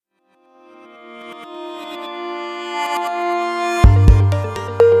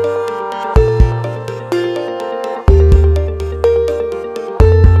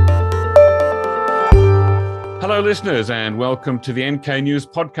listeners, and welcome to the NK News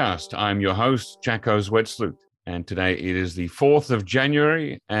Podcast. I'm your host, Jacco Zwetsloot, and today it is the 4th of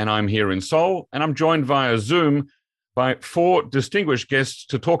January, and I'm here in Seoul, and I'm joined via Zoom by four distinguished guests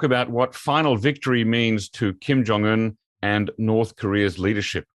to talk about what final victory means to Kim Jong-un and North Korea's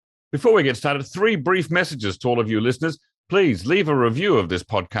leadership. Before we get started, three brief messages to all of you listeners. Please leave a review of this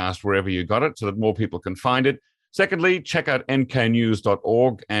podcast wherever you got it so that more people can find it. Secondly, check out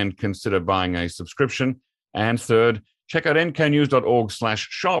nknews.org and consider buying a subscription. And third, check out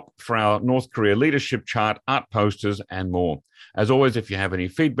nknews.org/shop for our North Korea leadership chart, art posters, and more. As always, if you have any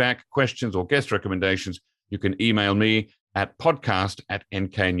feedback, questions, or guest recommendations, you can email me at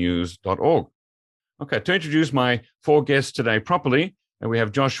podcast@nknews.org. Okay, to introduce my four guests today properly, we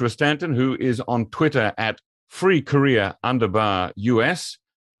have Joshua Stanton, who is on Twitter at FreeKorea_US,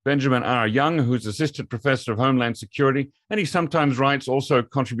 Benjamin R. Young, who's Assistant Professor of Homeland Security, and he sometimes writes also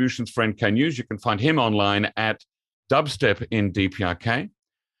contributions for NK News. You can find him online at Dubstep in DPRK.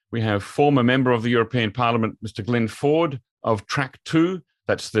 We have former member of the European Parliament, Mr. Glyn Ford of Track 2,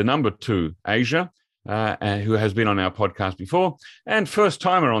 that's the number 2, Asia, who has been on our podcast before, and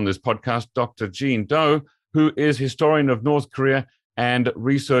first-timer on this podcast, Dr. Jean Do, who is historian of North Korea and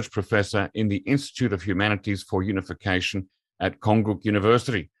research professor in the Institute of Humanities for Unification at Konkuk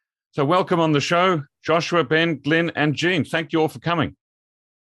University. So welcome on the show, Joshua, Ben, Glyn, and Jean. Thank you all for coming.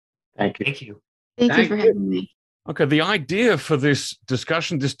 Thank you. Thank you. Thank you for having me. Okay, the idea for this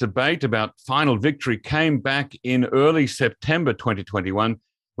discussion, this debate about final victory came back in early September 2021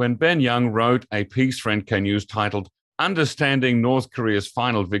 when Ben Young wrote a piece for NK News titled Understanding North Korea's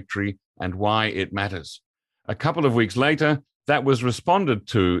Final Victory and Why It Matters. A couple of weeks later, that was responded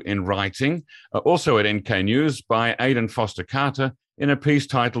to in writing, also at NK News, by Aidan Foster Carter in a piece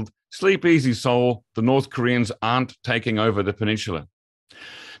titled Sleep Easy Seoul, the North Koreans Aren't Taking Over the Peninsula.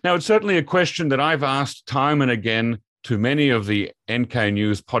 Now, it's certainly a question that I've asked time and again to many of the NK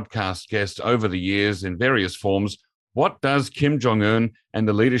News podcast guests over the years in various forms. What does Kim Jong-un and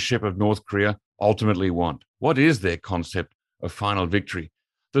the leadership of North Korea ultimately want? What is their concept of final victory?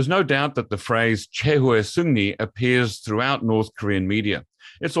 There's no doubt that the phrase Chaehue Sungni appears throughout North Korean media.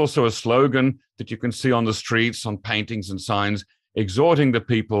 It's also a slogan that you can see on the streets, on paintings and signs, exhorting the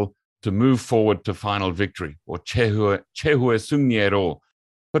people to move forward to final victory, or Chaehue Sungniero.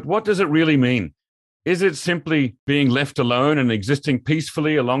 But what does it really mean? Is it simply being left alone and existing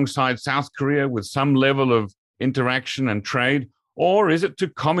peacefully alongside South Korea with some level of interaction and trade? Or is it to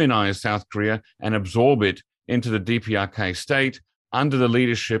communize South Korea and absorb it into the DPRK state under the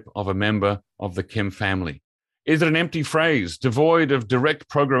leadership of a member of the Kim family? Is it an empty phrase, devoid of direct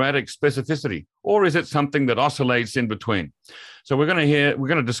programmatic specificity, or is it something that oscillates in between? So we're going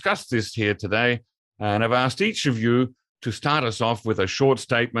to discuss this here today, and I've asked each of you to start us off with a short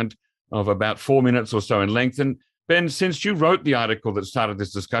statement of about 4 minutes or so in length. And Ben, since you wrote the article that started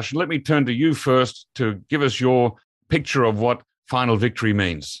this discussion, let me turn to you first to give us your picture of what final victory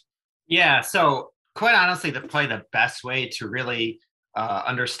means. Yeah, so quite honestly, probably the best way to really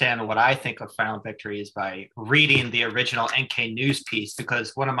understand what I think of final victory is by reading the original NK News piece,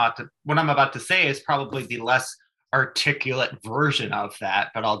 because what I'm about to say is probably the less articulate version of that,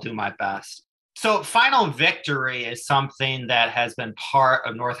 but I'll do my best. So final victory is something that has been part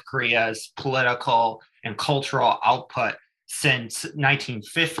of North Korea's political and cultural output since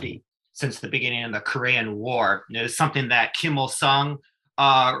 1950, since the beginning of the Korean War. It is something that Kim Il-sung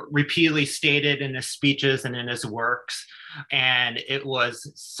repeatedly stated in his speeches and in his works. And it was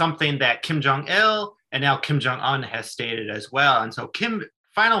something that Kim Jong-il and now Kim Jong-un has stated as well. And so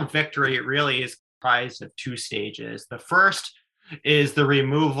final victory really is comprised of two stages. The first is the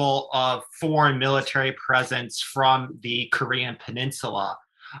removal of foreign military presence from the Korean peninsula.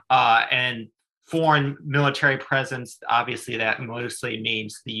 And foreign military presence, obviously that mostly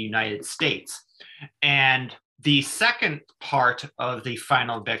means the United States. And the second part of the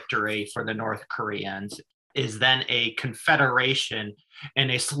final victory for the North Koreans is then a confederation and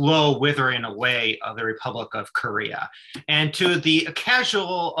a slow withering away of the Republic of Korea. And to the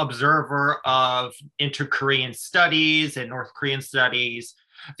casual observer of inter-Korean studies and North Korean studies,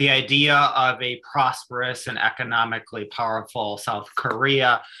 the idea of a prosperous and economically powerful South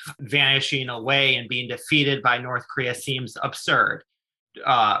Korea vanishing away and being defeated by North Korea seems absurd.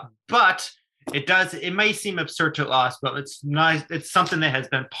 But it may seem absurd to us, but it's something that has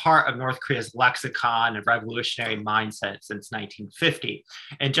been part of North Korea's lexicon and revolutionary mindset since 1950.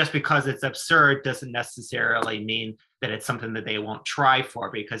 And just because it's absurd doesn't necessarily mean that it's something that they won't try for,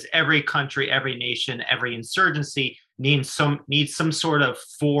 because every country, every nation, every insurgency needs some sort of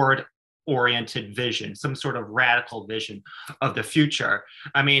forward oriented vision, some sort of radical vision of the future.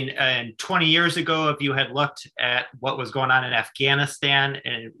 I mean, and 20 years ago, if you had looked at what was going on in Afghanistan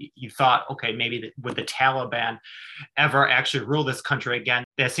and you thought, okay, maybe would the Taliban ever actually rule this country again,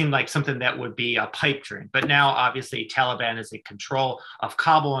 that seemed like something that would be a pipe dream. But now, obviously, Taliban is in control of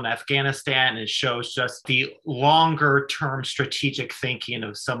Kabul and Afghanistan, and it shows just the longer term strategic thinking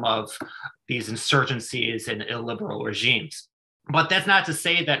of some of these insurgencies and illiberal regimes. But that's not to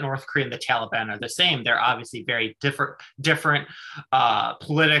say that North Korea and the Taliban are the same. They're obviously very different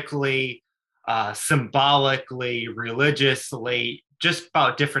politically, symbolically, religiously, just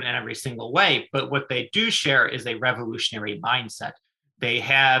about different in every single way. But what they do share is a revolutionary mindset. They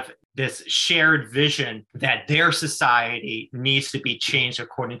have this shared vision that their society needs to be changed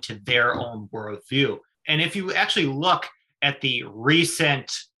according to their own worldview. And if you actually look at the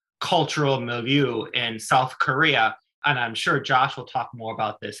recent cultural milieu in South Korea, and I'm sure Josh will talk more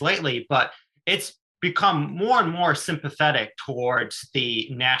about this lately, but it's become more and more sympathetic towards the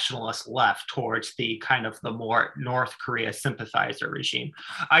nationalist left, towards the kind of the more North Korea sympathizer regime.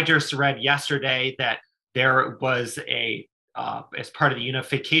 I just read yesterday that there was as part of the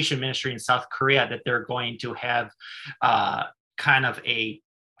unification ministry in South Korea, that they're going to have kind of a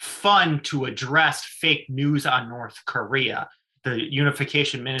fund to address fake news on North Korea. The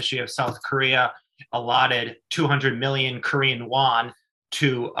unification ministry of South Korea allotted 200 million Korean won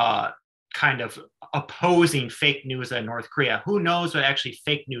to kind of opposing fake news in North Korea. Who knows what actually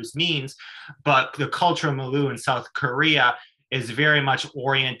fake news means, but the cultural milieu in South Korea is very much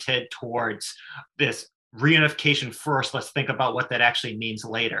oriented towards this reunification first. Let's think about what that actually means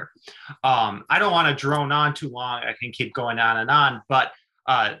later. I don't want to drone on too long. I can keep going on and on, but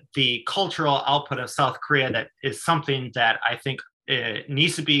the cultural output of South Korea, that is something that I think it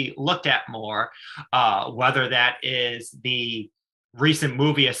needs to be looked at more, whether that is the recent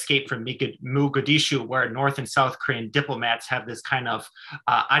movie Escape from Mogadishu, where North and South Korean diplomats have this kind of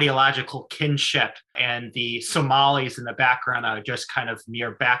ideological kinship, and the Somalis in the background are just kind of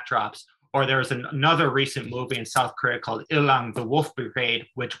mere backdrops. Or there's another recent movie in South Korea called Illang, the Wolf Brigade,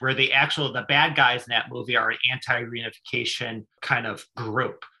 where the bad guys in that movie are an anti-reunification kind of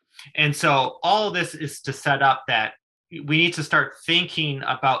group. And so all of this is to set up that we need to start thinking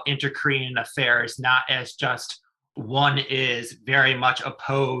about inter-Korean affairs, not as just one is very much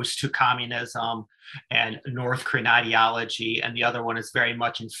opposed to communism and North Korean ideology, and the other one is very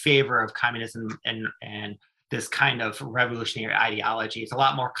much in favor of communism and this kind of revolutionary ideology. It's a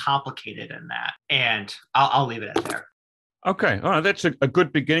lot more complicated than that. And I'll leave it at there. Okay. All right. That's a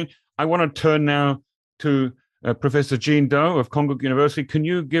good beginning. I want to turn now to Professor Jean Do of Konkuk University. Can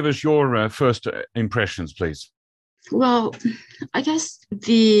you give us your first impressions, please? Well, I guess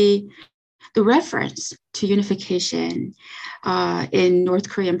the reference to unification in North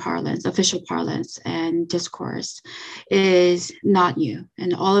Korean parlance, official parlance, and discourse is not new.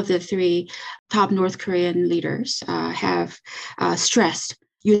 And all of the three top North Korean leaders have stressed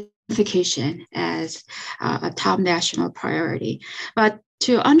unification as a top national priority. But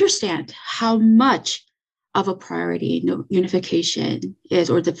to understand how much of a priority unification is,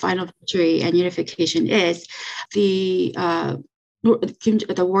 or the final victory and unification is, the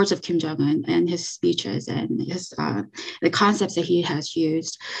words of Kim Jong-un and his speeches and his the concepts that he has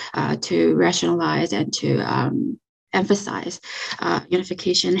used to rationalize and to emphasize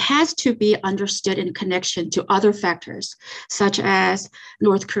unification has to be understood in connection to other factors, such as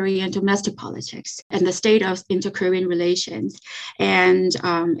North Korean domestic politics and the state of inter-Korean relations and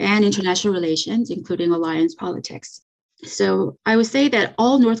international relations, including alliance politics. So I would say that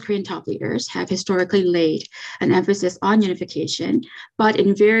all North Korean top leaders have historically laid an emphasis on unification, but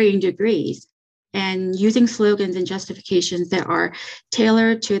in varying degrees, and using slogans and justifications that are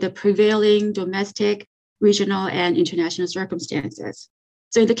tailored to the prevailing domestic, regional, and international circumstances.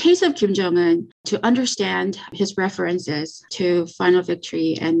 So in the case of Kim Jong-un, to understand his references to final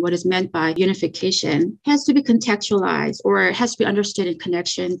victory and what is meant by unification has to be contextualized, or has to be understood in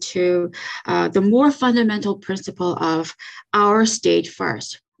connection to the more fundamental principle of our state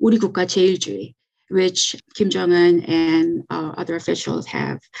first, 우리 국가 제일주의, which Kim Jong-un and other officials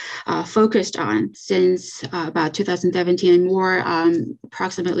have focused on since about 2017 and more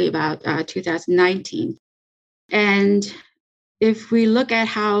approximately about 2019. And if we look at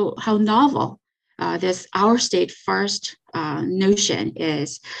how novel this our state first notion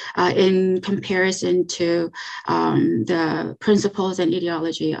is in comparison to the principles and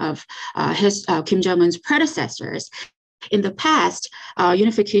ideology of Kim Jong-un's predecessors, In the past,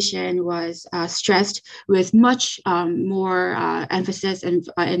 unification was stressed with much more emphasis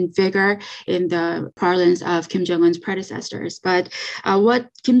and vigor in the parlance of Kim Jong-un's predecessors. But what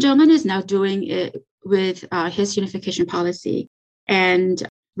Kim Jong-un is now doing with his unification policy and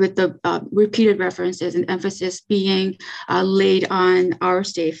with the repeated references and emphasis being laid on our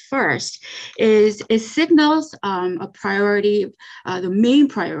state first, it signals a priority, the main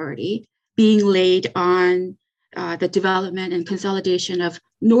priority being laid on the development and consolidation of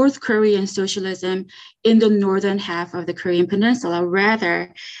North Korean socialism in the northern half of the Korean Peninsula,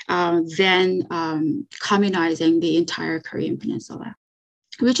 rather than communizing the entire Korean Peninsula,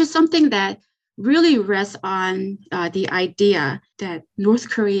 which is something that really rests on the idea that North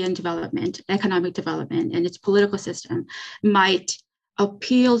Korean development, economic development, and its political system might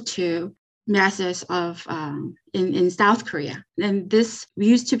appeal to masses of in South Korea. And this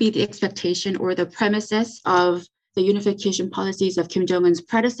used to be the expectation or the premises of the unification policies of Kim Jong-un's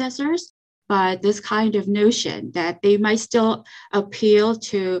predecessors. But this kind of notion that they might still appeal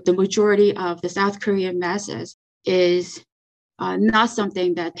to the majority of the South Korean masses is not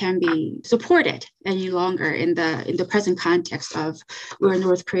something that can be supported any longer in the present context of where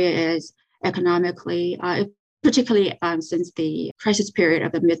North Korea is economically, particularly since the crisis period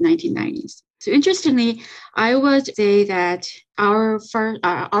of the mid-1990s. So interestingly, I would say that our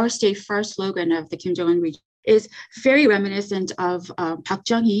state first slogan of the Kim Jong-un regime is very reminiscent of Park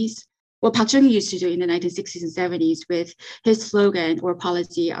Chung-hee's, what Park Chung-hee used to do in the 1960s and 70s with his slogan or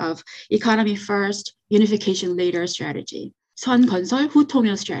policy of economy first, unification later strategy. 선건설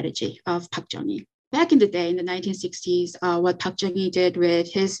후통일 strategy of Park Chung-hee. Back in the day, in the 1960s, what Park Chung-hee did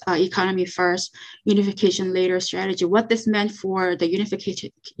with his economy first, unification later strategy, what this meant for the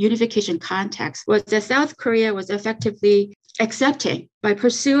unification context was that South Korea was effectively accepting by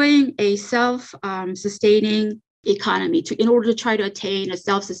pursuing a self-sustaining economy. In order to try to attain a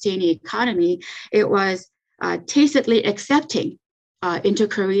self-sustaining economy, it was tacitly accepting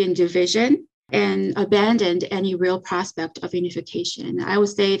inter-Korean division and abandoned any real prospect of unification. I would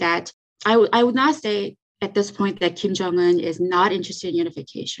say that I would not say at this point that Kim Jong-un is not interested in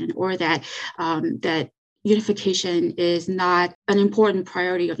unification or that that unification is not an important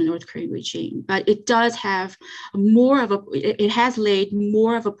priority of the North Korean regime, but it does have it has laid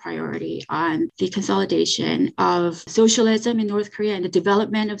more of a priority on the consolidation of socialism in North Korea and the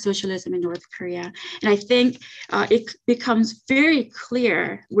development of socialism in North Korea. And I think it becomes very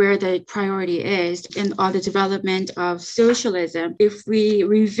clear where the priority is on the development of socialism if we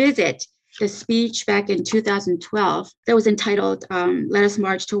revisit the speech back in 2012 that was entitled Let Us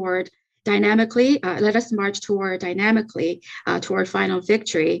March Toward Dynamically toward final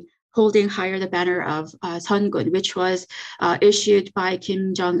victory, holding higher the banner of Sungun, which was issued by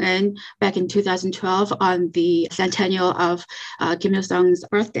Kim Jong-un back in 2012 on the centennial of Kim Il-sung's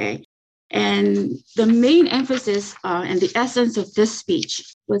birthday. And the main emphasis and the essence of this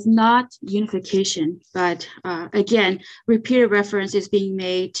speech was not unification, but again, repeated reference is being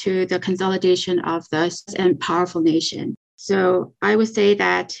made to the consolidation of the and powerful nation. So I would say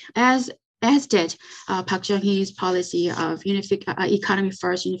that as did Park Chung-hee's policy of economy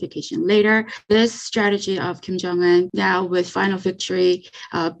first, unification later, this strategy of Kim Jong-un now with final victory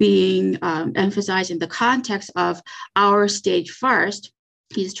being emphasized in the context of our state first,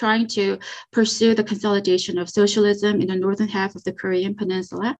 he's trying to pursue the consolidation of socialism in the northern half of the Korean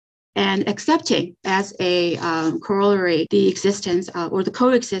Peninsula and accepting as a corollary the existence or the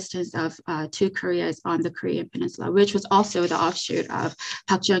coexistence of two Koreas on the Korean Peninsula, which was also the offshoot of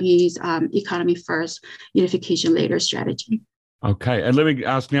Park Chung-hee's economy first, unification later strategy. Okay, and let me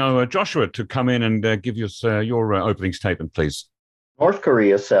ask now Joshua to come in and give us your opening statement, please. North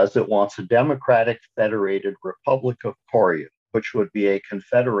Korea says it wants a democratic federated Republic of Korea, which would be a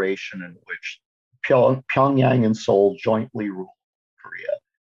confederation in which Pyongyang and Seoul jointly rule Korea.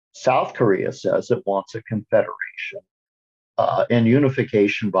 South Korea says it wants a confederation and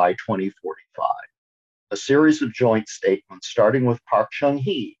unification by 2045. A series of joint statements, starting with Park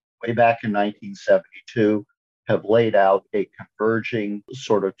Chung-hee way back in 1972, have laid out a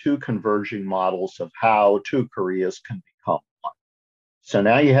two converging models of how two Koreas can become one. So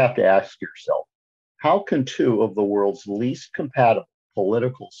now you have to ask yourself, how can two of the world's least compatible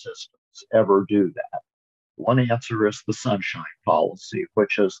political systems ever do that? One answer is the Sunshine Policy,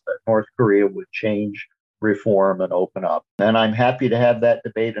 which is that North Korea would change, reform, and open up. And I'm happy to have that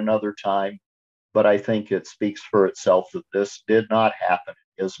debate another time, but I think it speaks for itself that this did not happen,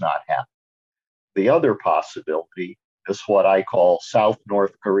 is not happening. The other possibility is what I call South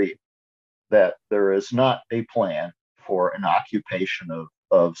North Korea, that there is not a plan for an occupation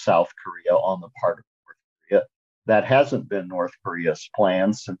of South Korea on the part of North Korea, That hasn't been North Korea's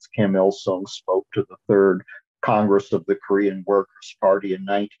plan since Kim Il sung spoke to the Third Congress of the Korean Workers' Party in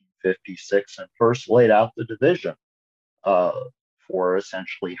 1956 and first laid out the division uh, for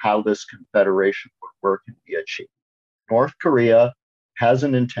essentially how this confederation would work and be achieved. North Korea has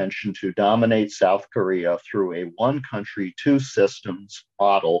an intention to dominate South Korea through a one country, two systems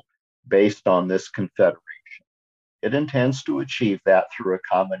model based on this confederation. It intends to achieve that through a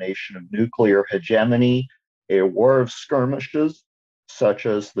combination of nuclear hegemony, a war of skirmishes, such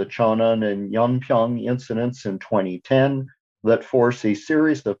as the Cheonan and Yeonpyeong incidents in 2010, that force a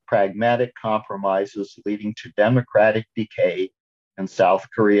series of pragmatic compromises leading to democratic decay in South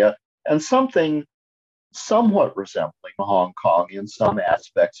Korea, and something somewhat resembling Hong Kong in some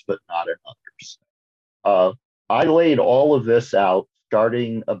aspects, but not in others. I laid all of this out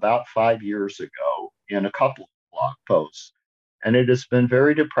starting about 5 years ago in a couple of blog posts, and it has been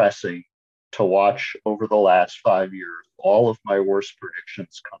very depressing to watch over the last 5 years all of my worst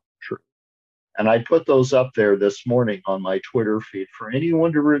predictions come true. And I put those up there this morning on my Twitter feed for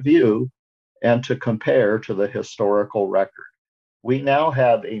anyone to review and to compare to the historical record. We now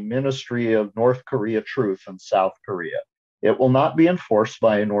have a Ministry of North Korea Truth in South Korea. It will not be enforced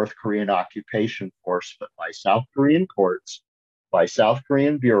by a North Korean occupation force, but by South Korean courts, by South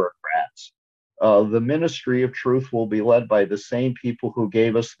Korean bureaucrats. The Ministry of Truth will be led by the same people who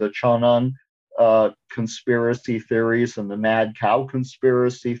gave us the Cheonan conspiracy theories and the mad cow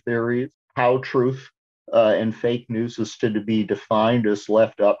conspiracy theories. How truth and fake news is to be defined is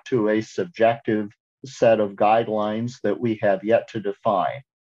left up to a subjective set of guidelines that we have yet to define.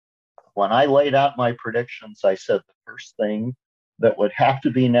 When I laid out my predictions, I said the first thing that would have to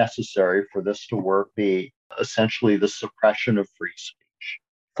be necessary for this to work be essentially the suppression of free speech,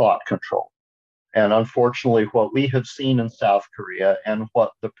 thought control. And unfortunately, what we have seen in South Korea and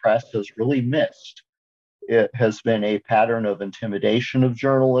what the press has really missed, it has been a pattern of intimidation of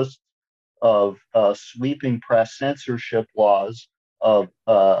journalists, of sweeping press censorship laws, of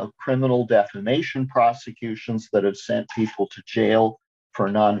criminal defamation prosecutions that have sent people to jail for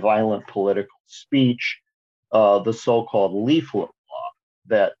nonviolent political speech, the so-called leaflet law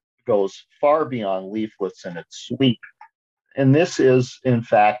that goes far beyond leaflets in its sweep. And this is, in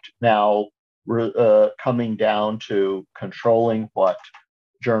fact, now coming down to controlling what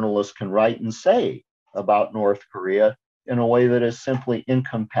journalists can write and say about North Korea in a way that is simply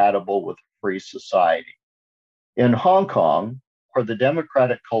incompatible with a free society. In Hong Kong, where the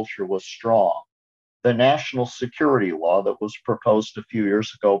democratic culture was strong, the national security law that was proposed a few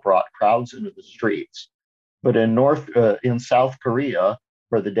years ago brought crowds into the streets. But in South Korea,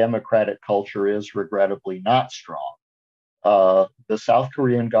 where the democratic culture is regrettably not strong, the South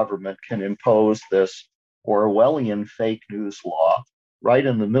Korean government can impose this Orwellian fake news law right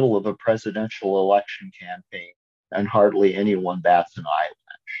in the middle of a presidential election campaign, and hardly anyone bats an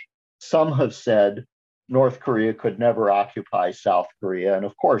eyelash. Some have said North Korea could never occupy South Korea, and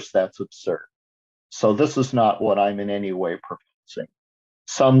of course that's absurd. So this is not what I'm in any way proposing.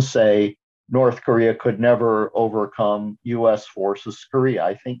 Some say North Korea could never overcome US forces Korea.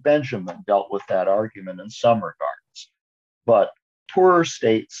 I think Benjamin dealt with that argument in some regards. But poorer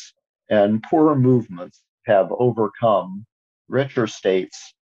states and poorer movements have overcome richer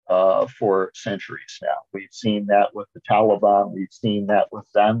states for centuries now. We've seen that with the Taliban. We've seen that with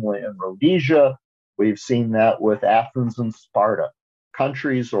Zamla and Rhodesia. We've seen that with Athens and Sparta.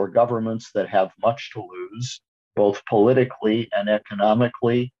 Countries or governments that have much to lose, both politically and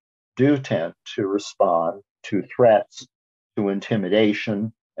economically, do tend to respond to threats, to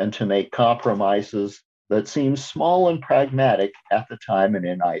intimidation, and to make compromises that seem small and pragmatic at the time and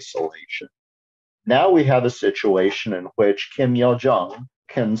in isolation. Now we have a situation in which Kim Yo-jong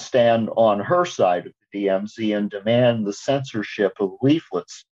can stand on her side of the DMZ and demand the censorship of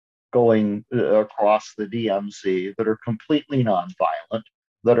leaflets going across the DMZ that are completely nonviolent,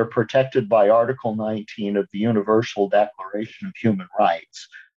 that are protected by Article 19 of the Universal Declaration of Human Rights,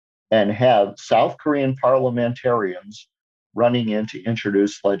 and have South Korean parliamentarians running in to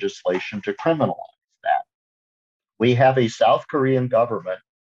introduce legislation to criminalize that. We have a South Korean government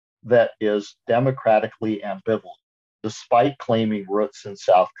that is democratically ambivalent. Despite claiming roots in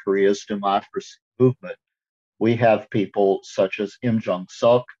South Korea's democracy movement, we have people such as Im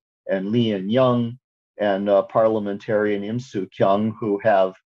Jong-suk and Lee In-young and parliamentarian Im Soo-kyung who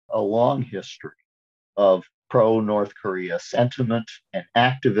have a long history of pro-North Korea sentiment and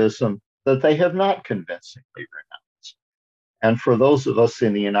activism that they have not convincingly renounced. And for those of us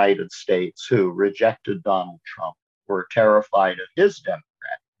in the United States who rejected Donald Trump, were terrified of his democratic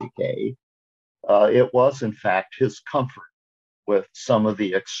decay, it was in fact his comfort with some of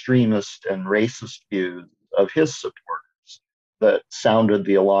the extremist and racist views of his supporters that sounded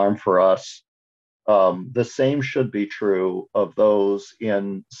the alarm for us. The same should be true of those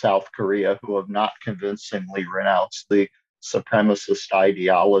in South Korea who have not convincingly renounced the supremacist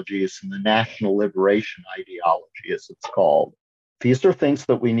ideologies and the national liberation ideology, as it's called. These are things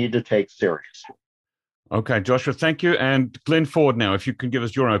that we need to take seriously. Okay, Joshua, thank you. And Glenn Ford now, if you can give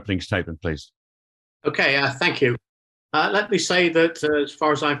us your opening statement, please. Okay, thank you. Let me say that as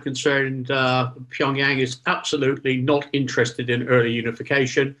far as I'm concerned, Pyongyang is absolutely not interested in early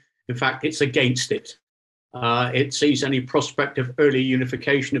unification. In fact, it's against it. It sees any prospect of early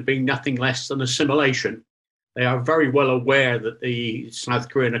unification as being nothing less than assimilation. They are very well aware that the South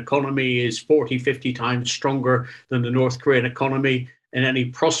Korean economy is 40, 50 times stronger than the North Korean economy, and any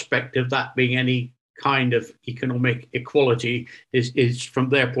prospect of that being any kind of economic equality is from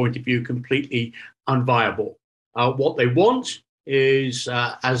their point of view, completely unviable. What they want is,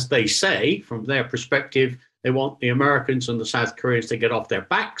 as they say, from their perspective, they want the Americans and the South Koreans to get off their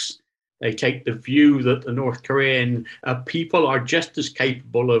backs. They take the view that the North Korean people are just as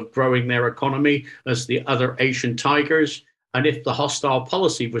capable of growing their economy as the other Asian tigers. And if the hostile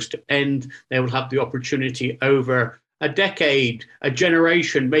policy was to end, they would have the opportunity over a decade, a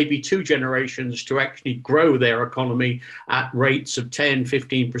generation, maybe 2 generations to actually grow their economy at rates of 10,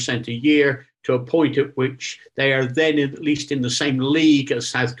 15% a year to a point at which they are then at least in the same league as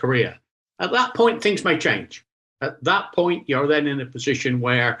South Korea. At that point, things may change. At that point, you're then in a position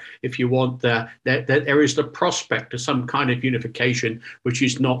where, if you want, that there is the prospect of some kind of unification, which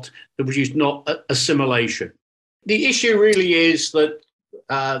is not assimilation. The issue really is that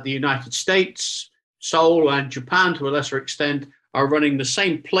the United States, Seoul, and Japan, to a lesser extent, are running the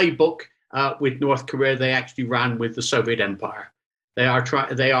same playbook with North Korea they actually ran with the Soviet Empire. They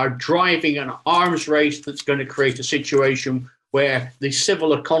are driving an arms race that's going to create a situation where the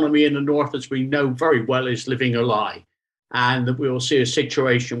civil economy in the North, as we know very well, is living a lie. And that we will see a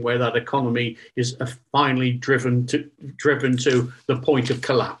situation where that economy is finally driven to the point of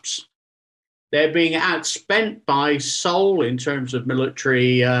collapse. They're being outspent by Seoul in terms of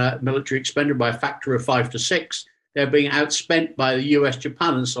military expenditure by a factor of 5 to 6. They're being outspent by the US,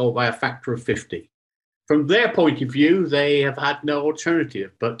 Japan, and Seoul by a factor of 50. From their point of view, they have had no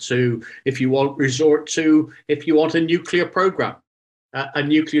alternative but to, if you want a nuclear program, a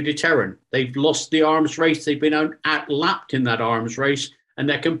nuclear deterrent. They've lost the arms race. They've been outlapped in that arms race, and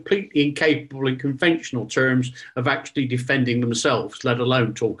they're completely incapable in conventional terms of actually defending themselves, let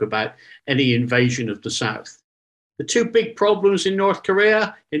alone talk about any invasion of the South. The 2 big problems in North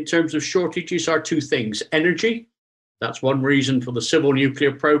Korea in terms of shortages are 2 things. Energy, that's one reason for the civil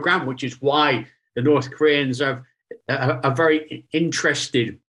nuclear program, which is why the North Koreans are very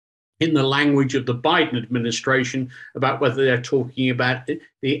interested in the language of the Biden administration about whether they're talking about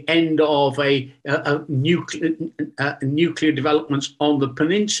the end of nuclear developments on the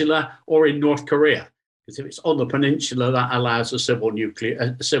peninsula or in North Korea. Because if it's on the peninsula, that allows a civil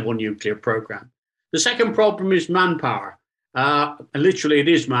nuclear program. The second problem is manpower. Literally, it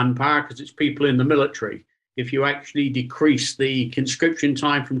is manpower because it's people in the military. If you actually decrease the conscription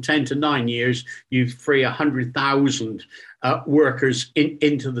time from 10 to 9 years, you free 100,000 workers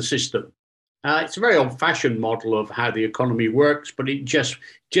into the system. It's a very old-fashioned model of how the economy works, but it just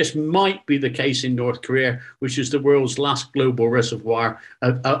might be the case in North Korea, which is the world's last global reservoir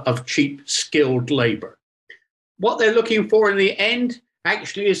of cheap, skilled labor. What they're looking for in the end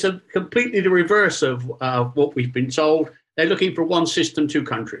actually is completely the reverse of what we've been told. They're looking for 1 system, 2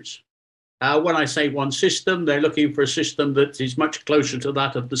 countries. When I say 1 system, they're looking for a system that is much closer to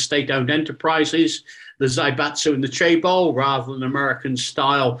that of the state-owned enterprises, the Zaibatsu and the Chaebol, rather than American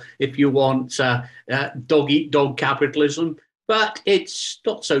style, if you want, dog-eat-dog capitalism. But it's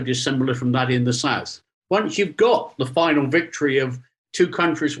not so dissimilar from that in the South. Once you've got the final victory of 2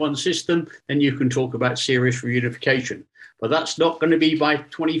 countries, 1 system, then you can talk about serious reunification. But that's not going to be by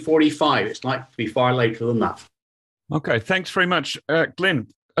 2045. It's likely to be far later than that. Okay, thanks very much. Glenn,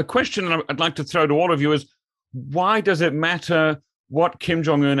 a question that I'd like to throw to all of you is, why does it matter what Kim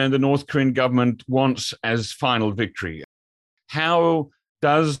Jong-un and the North Korean government wants as final victory? How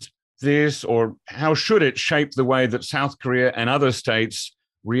does this, or how should it shape the way that South Korea and other states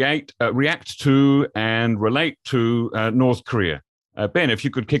react to and relate to North Korea? Ben, if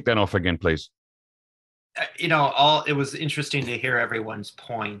you could kick that off again, please. It was interesting to hear everyone's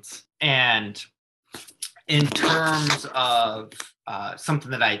points. And in terms of something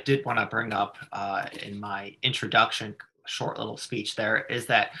that I did want to bring up in my introduction, short little speech there, is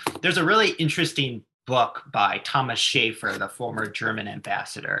that there's a really interesting book by Thomas Schaefer, the former German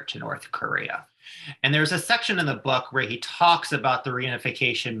ambassador to North Korea. And there's a section in the book where he talks about the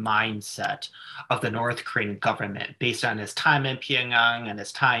reunification mindset of the North Korean government based on his time in Pyongyang and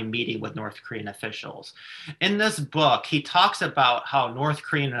his time meeting with North Korean officials. In this book, he talks about how North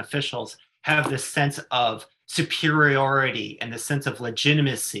Korean officials have this sense of superiority and the sense of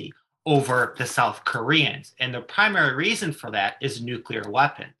legitimacy over the South Koreans. And the primary reason for that is nuclear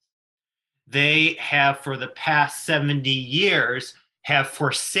weapons. They have, for the past 70 years, have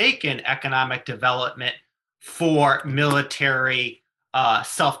forsaken economic development for military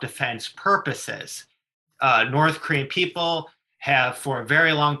self-defense purposes. North Korean people have, for a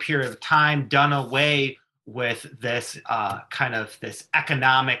very long period of time, done away with this this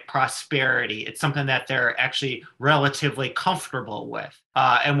economic prosperity. It's something that they're actually relatively comfortable with.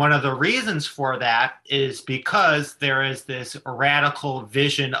 And one of the reasons for that is because there is this radical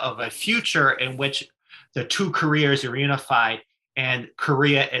vision of a future in which the two Koreas are unified and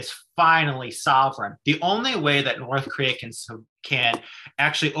Korea is finally sovereign. The only way that North Korea can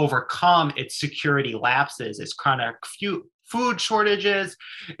actually overcome its security lapses is chronic food shortages,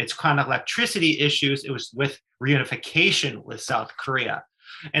 its chronic electricity issues. It was with reunification with South Korea.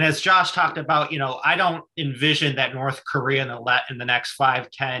 And as Josh talked about, I don't envision that North Korea in the next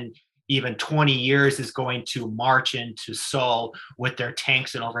 5, 10, even 20 years is going to march into Seoul with their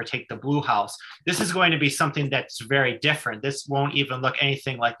tanks and overtake the Blue House. This is going to be something that's very different. This won't even look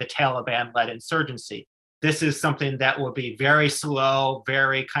anything like the Taliban-led insurgency. This is something that will be very slow,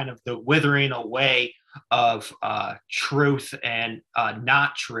 very kind of the withering away of truth and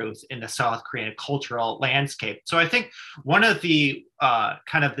not truth in the South Korean cultural landscape. So I think one of the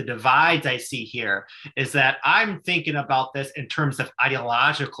kind of the divides I see here is that I'm thinking about this in terms of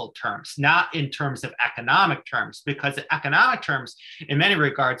ideological terms, not in terms of economic terms, because in economic terms, in many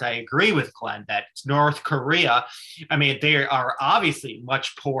regards, I agree with Glenn that North Korea, they are obviously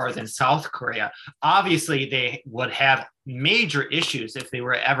much poorer than South Korea. Obviously, they would have major issues if they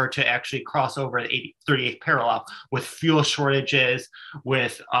were ever to actually cross over the 38th parallel with fuel shortages,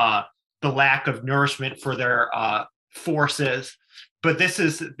 with the lack of nourishment for their forces. But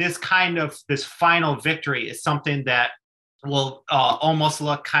this final victory is something that will almost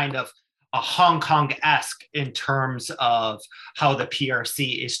look kind of a Hong Kong-esque in terms of how the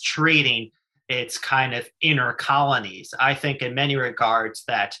PRC is treating its kind of inner colonies. I think in many regards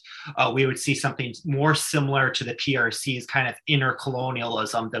that we would see something more similar to the PRC's kind of inner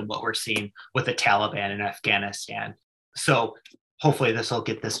colonialism than what we're seeing with the Taliban in Afghanistan. So hopefully this will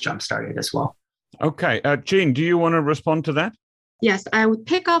get this jump started as well. Okay. Jean, do you want to respond to that? Yes, I would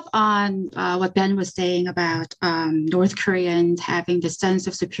pick up on what Ben was saying about North Koreans having the sense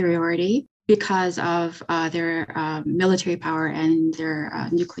of superiority because of their military power and their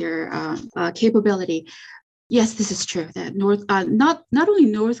nuclear capability. Yes, this is true. That not only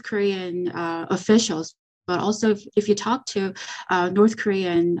North Korean officials, but also if you talk to North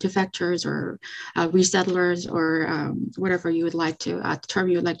Korean defectors or resettlers or whatever you would like to, term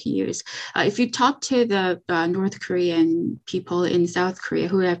you would like to use, if you talk to the North Korean people in South Korea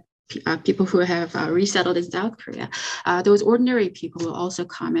who have people who have resettled in South Korea, those ordinary people will also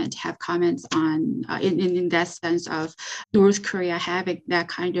have comments on in that sense of North Korea having that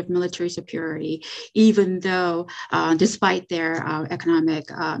kind of military superiority, even though despite their economic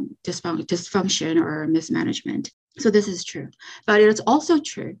dysfunction or mismanagement. So this is true, but it's also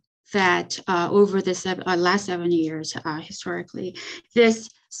true that over the last 7 years, historically, this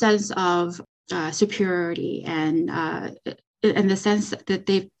sense of superiority and in the sense that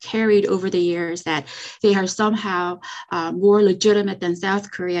they've carried over the years, that they are somehow more legitimate than South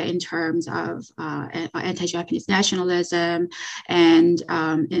Korea in terms of anti-Japanese nationalism and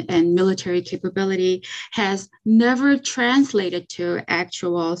military capability, has never translated to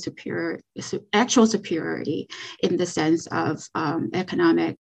actual superiority in the sense of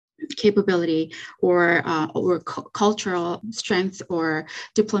economic capability or cultural strength or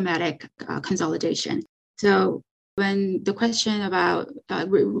diplomatic consolidation. So when the question about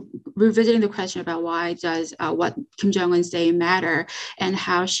revisiting the question about why does what Kim Jong-un say matter, and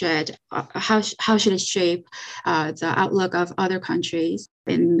how should it shape the outlook of other countries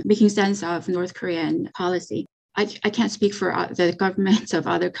in making sense of North Korean policy, I can't speak for the governments of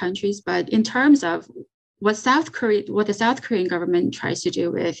other countries, but in terms of what the South Korean government tries to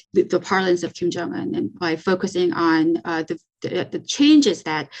do with the parlance of Kim Jong-un, and by focusing on the changes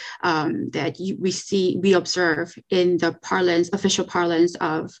that we observe in the official parlance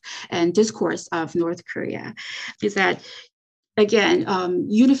of and discourse of North Korea, is that again,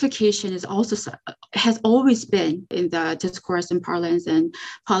 unification has always been in the discourse and parlance and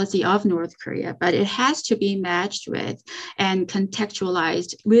policy of North Korea, but it has to be matched with and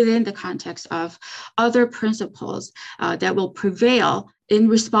contextualized within the context of other principles that will prevail in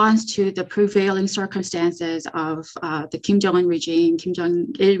response to the prevailing circumstances of the Kim Jong-un regime, Kim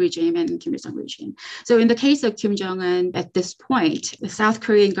Jong-il regime, and Kim Il-sung regime. So in the case of Kim Jong-un, at this point, the South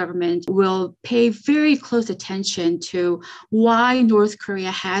Korean government will pay very close attention to why North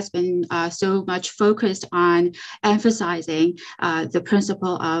Korea has been so much focused on emphasizing the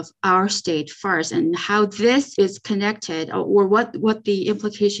principle of our state first, and how this is connected, or what the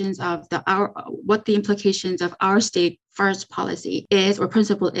implications of our state first policy is, or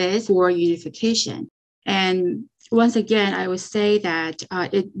principle is, for unification. And once again, I would say that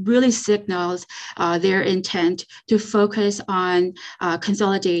it really signals their intent to focus on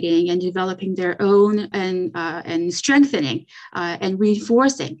consolidating and developing their own and strengthening and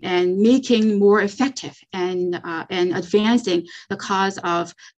reinforcing and making more effective and advancing the cause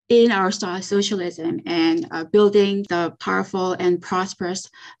of in our style socialism and building the powerful and prosperous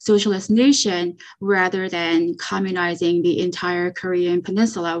socialist nation rather than communizing the entire Korean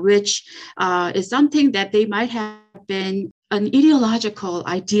peninsula, which is something that they might have been an ideological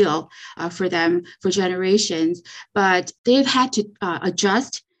ideal for them for generations, but they've had to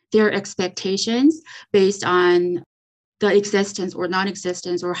adjust their expectations based on the existence or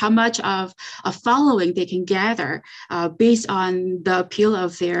non-existence, or how much of a following they can gather based on the appeal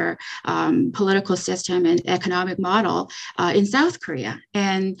of their political system and economic model in South Korea.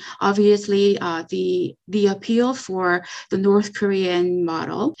 And obviously, the appeal for the North Korean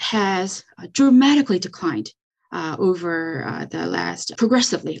model has dramatically declined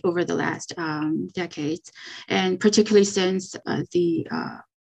progressively over the last decades, and particularly since the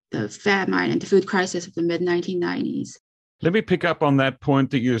famine and the food crisis of the mid-1990s. Let me pick up on that point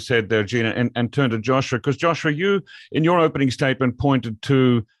that you said there, Gina, and turn to Joshua, because Joshua, you, in your opening statement, pointed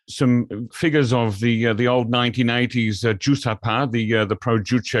to some figures of the old 1980s Jusapa, the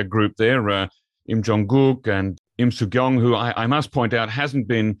pro-Juche group there, Im Jong-guk and Im Soo-kyung, who I must point out hasn't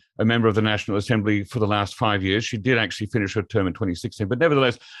been a member of the National Assembly for the last 5 years. She did actually finish her term in 2016. But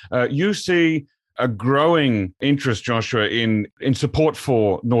nevertheless, you see a growing interest, Joshua, in support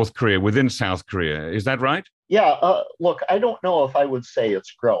for North Korea within South Korea. Is that right? Yeah, look, I don't know if I would say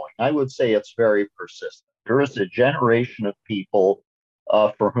it's growing. I would say it's very persistent. There is a generation of people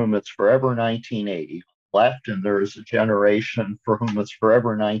for whom it's forever 1980 left, and there is a generation for whom it's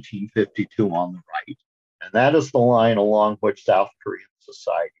forever 1952 on the right. And that is the line along which South Korean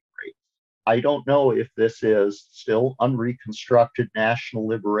society breaks. I don't know if this is still unreconstructed national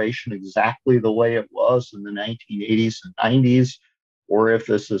liberation exactly the way it was in the 1980s and 90s, or if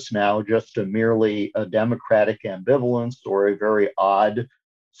this is now just merely a democratic ambivalence or a very odd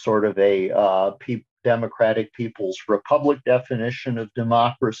sort of a democratic People's Republic definition of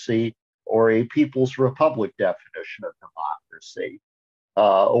democracy, or a People's Republic definition of democracy,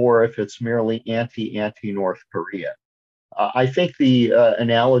 or if it's merely anti-North Korea. I think the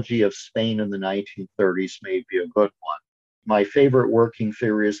analogy of Spain in the 1930s may be a good one. My favorite working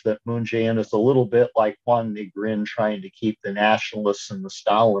theory is that Moon Jae-in is a little bit like Juan Negrin trying to keep the nationalists and the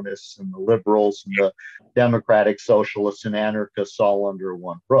Stalinists and the liberals and the democratic socialists and anarchists all under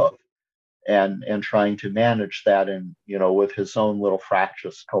one roof, and trying to manage that with his own little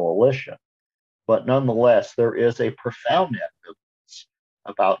fractious coalition. But nonetheless, there is a profound ambivalence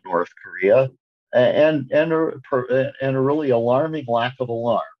about North Korea and a really alarming lack of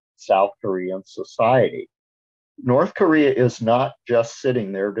alarm in South Korean society. North Korea is not just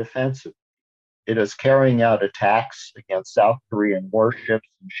sitting there defensively. It is carrying out attacks against South Korean warships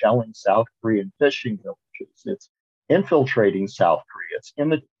and shelling South Korean fishing villages. It's infiltrating South Korea. It's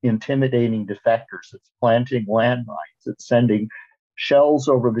intimidating defectors. It's planting landmines. It's sending shells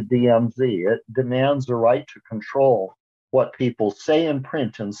over the DMZ. It demands a right to control what people say and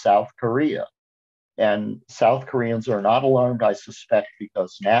print in South Korea. And South Koreans are not alarmed, I suspect,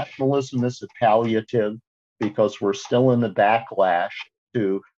 because nationalism is a palliative, because we're still in the backlash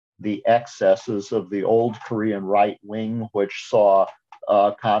to the excesses of the old Korean right wing, which saw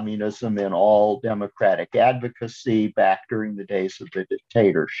communism in all democratic advocacy back during the days of the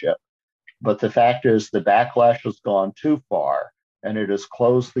dictatorship. But the fact is, the backlash has gone too far, and it has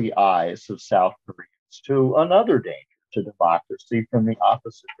closed the eyes of South Koreans to another danger to democracy from the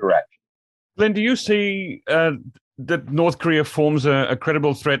opposite direction. Glenn, do you see that North Korea forms a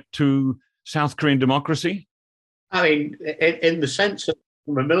credible threat to South Korean democracy? I mean, in the sense of,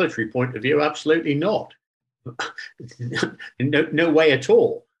 from a military point of view, absolutely not. No way at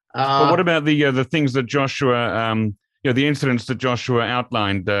all. But what about the things that Joshua the incidents that Joshua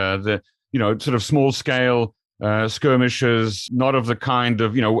outlined, the sort of small scale skirmishes, not of the kind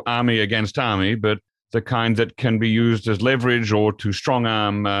of army against army, but the kind that can be used as leverage or to strong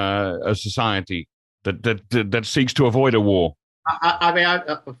arm a society that seeks to avoid a war.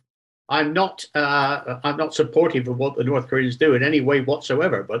 I'm not supportive of what the North Koreans do in any way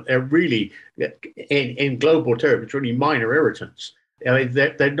whatsoever, but they're really, in global terms, really minor irritants. I mean,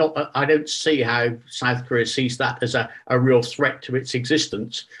 they're not. I don't see how South Korea sees that as a real threat to its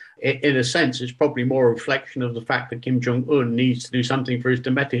existence. In a sense, it's probably more a reflection of the fact that Kim Jong-un needs to do something for his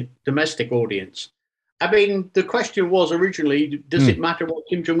domestic audience. I mean, the question was originally, does it matter what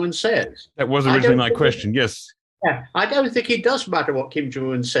Kim Jong-un says? That was originally my question, yes. Yeah, I don't think it does matter what Kim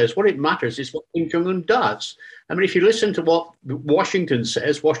Jong-un says. What it matters is what Kim Jong-un does. I mean, if you listen to what Washington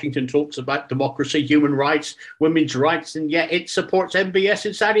says, Washington talks about democracy, human rights, women's rights, and yet it supports MBS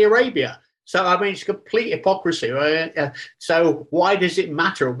in Saudi Arabia. So, I mean, it's complete hypocrisy. So why does it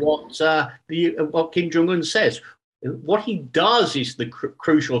matter what Kim Jong-un says? What he does is the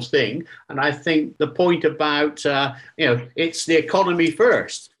crucial thing. And I think the point about, it's the economy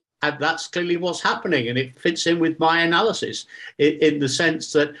first. And that's clearly what's happening. And it fits in with my analysis in the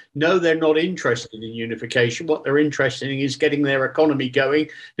sense that, no, they're not interested in unification. What they're interested in is getting their economy going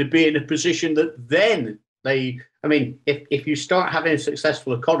to be in a position that then if you start having a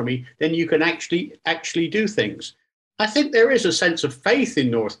successful economy, then you can actually do things. I think there is a sense of faith in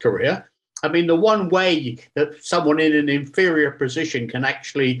North Korea. I mean, the one way that someone in an inferior position can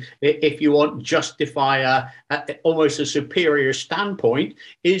actually, if you want, justify almost a superior standpoint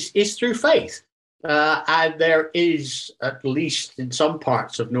is through faith. And there is, at least in some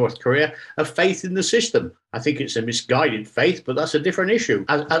parts of North Korea, a faith in the system. I think it's a misguided faith, but that's a different issue.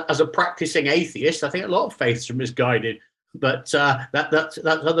 As a practicing atheist, I think a lot of faiths are misguided, but that's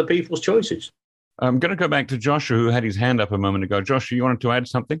other people's choices. I'm going to go back to Joshua, who had his hand up a moment ago. Joshua, you wanted to add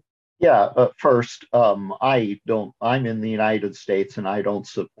something? Yeah, first, I'm in the United States and I don't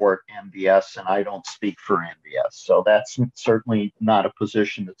support MBS and I don't speak for MBS. So that's certainly not a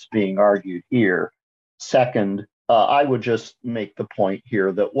position that's being argued here. Second, I would just make the point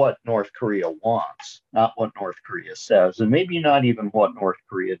here that what North Korea wants, not what North Korea says, and maybe not even what North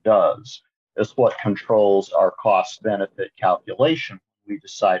Korea does, is what controls our cost-benefit calculation when we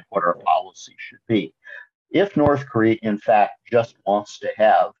decide what our policy should be. If North Korea, in fact, just wants to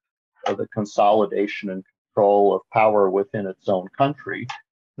have the consolidation and control of power within its own country,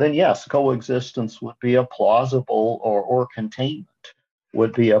 then yes, coexistence would be a plausible, or containment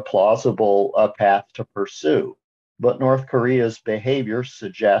would be a plausible path to pursue. But North Korea's behavior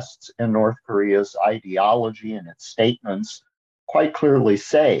suggests, and North Korea's ideology and its statements quite clearly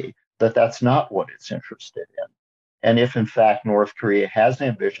say that that's not what it's interested in. And if in fact North Korea has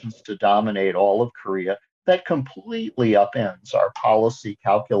ambitions to dominate all of Korea, that completely upends our policy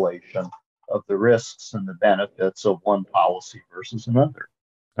calculation of the risks and the benefits of one policy versus another.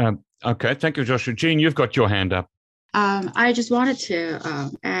 Okay, thank you, Joshua. Jean, you've got your hand up. I just wanted to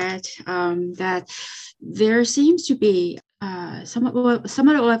add that there seems to be somewhat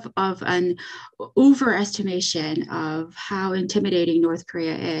of an overestimation of how intimidating North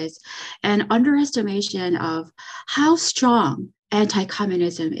Korea is, and underestimation of how strong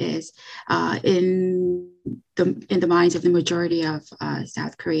anti-communism is in the minds of the majority of the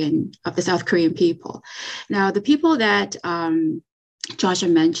South Korean people. Now, the people that Joshua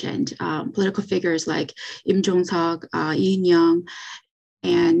mentioned, political figures like Im Jong-seok, Lee In-young,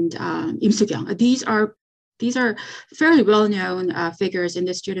 and Im Soo-kyung. These are fairly well-known figures in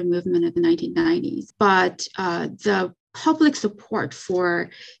the student movement of the 1990s. But the public support for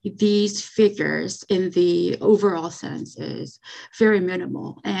these figures in the overall sense is very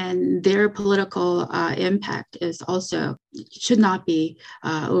minimal, and their political impact should not be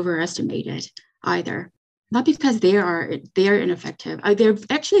overestimated either. Not because they're ineffective.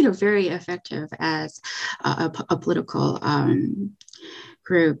 They're very effective as a political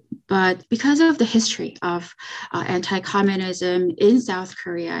group, but because of the history of anti-communism in South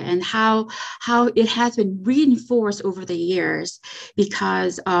Korea and how it has been reinforced over the years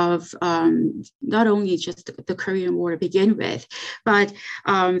because of not only just the Korean War to begin with, but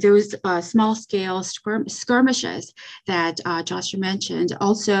those small-scale skirmishes that Joshua mentioned.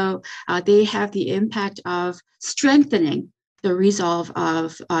 Also, they have the impact of strengthening the resolve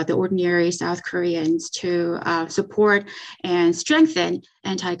of the ordinary South Koreans to support and strengthen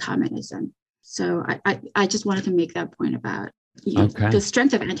anti-communism. So I just wanted to make that point about the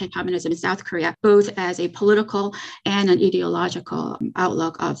strength of anti-communism in South Korea, both as a political and an ideological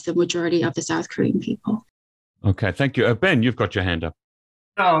outlook of the majority of the South Korean people. Okay, thank you. Ben, you've got your hand up.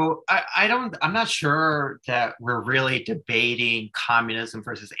 So I'm not sure that we're really debating communism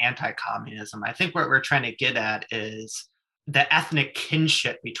versus anti-communism. I think what we're trying to get at is the ethnic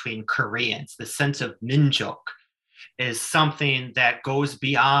kinship between Koreans, the sense of minjuk, is something that goes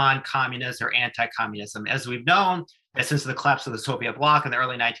beyond communism or anti-communism. As we've known, that since the collapse of the Soviet bloc in the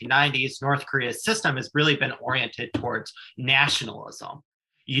early 1990s, North Korea's system has really been oriented towards nationalism.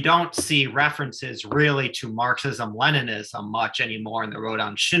 You don't see references really to Marxism, Leninism much anymore in the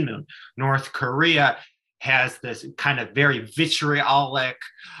Rodon Shinmun. North Korea has this kind of very vitriolic,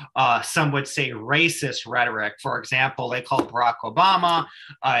 some would say racist rhetoric. For example, they call Barack Obama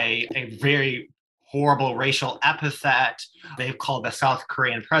a very horrible racial epithet. They've called the South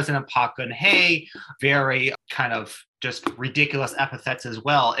Korean president Park Geun-hye very kind of just ridiculous epithets as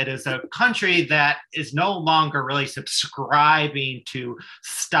well. It is a country that is no longer really subscribing to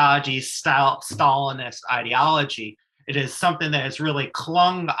stodgy Stalinist ideology. It is something that has really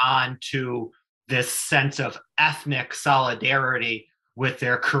clung on to this sense of ethnic solidarity with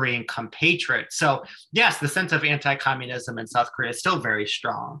their Korean compatriots. So yes, the sense of anti-communism in South Korea is still very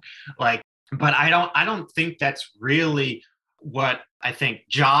strong. But I don't think that's really what I think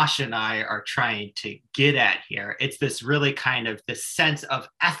Josh and I are trying to get at here. It's this really kind of this sense of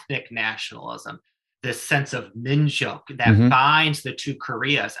ethnic nationalism, this sense of minjuk that binds the two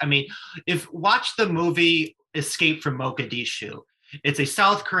Koreas. I mean, watch the movie Escape from Mogadishu. It's a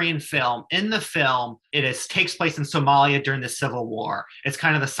South Korean film. In the film, takes place in Somalia during the Civil War. It's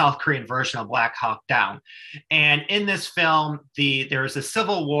kind of the South Korean version of Black Hawk Down. And in this film, there's a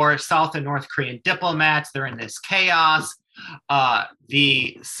civil war, South and North Korean diplomats. They're in this chaos.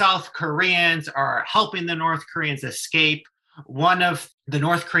 The South Koreans are helping the North Koreans escape. One of the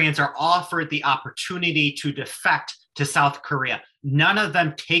North Koreans are offered the opportunity to defect to South Korea. None of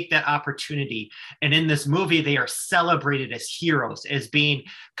them take that opportunity. And in this movie, they are celebrated as heroes, as being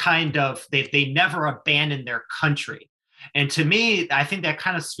they never abandoned their country. And to me, I think that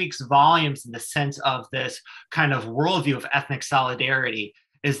kind of speaks volumes in the sense of this kind of worldview of ethnic solidarity,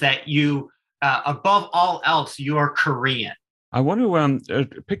 is that you, above all else, you're Korean. I want to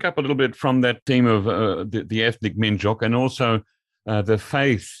pick up a little bit from that theme of the ethnic minjuk, and also the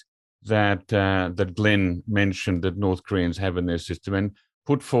faith that Glenn mentioned that North Koreans have in their system, and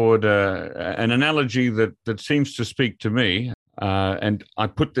put forward an analogy that seems to speak to me. And I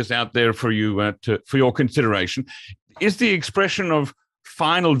put this out there for you for your consideration. Is the expression of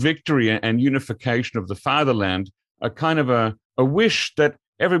final victory and unification of the fatherland a kind of a wish that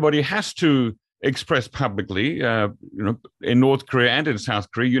everybody has to express publicly? In North Korea and in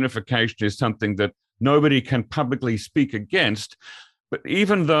South Korea, unification is something that nobody can publicly speak against. But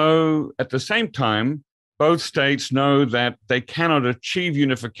even though at the same time, both states know that they cannot achieve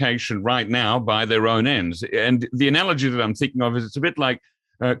unification right now by their own ends. And the analogy that I'm thinking of is it's a bit like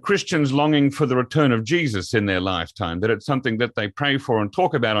Christians longing for the return of Jesus in their lifetime, that it's something that they pray for and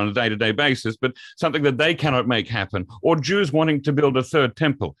talk about on a day-to-day basis, but something that they cannot make happen. Or Jews wanting to build a third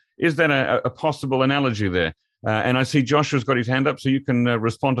temple. Is that a possible analogy there? And I see Joshua's got his hand up, so you can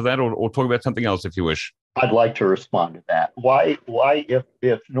respond to that or talk about something else if you wish. I'd like to respond to that. Why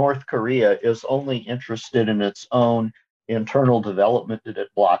if North Korea is only interested in its own internal development, did it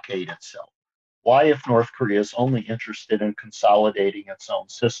blockade itself? Why, if North Korea is only interested in consolidating its own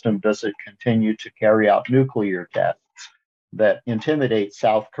system, does it continue to carry out nuclear tests that intimidate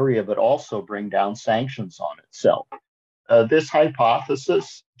South Korea, but also bring down sanctions on itself? This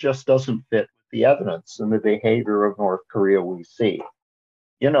hypothesis just doesn't fit with the evidence and the behavior of North Korea we see.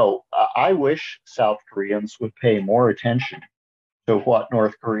 I wish South Koreans would pay more attention to what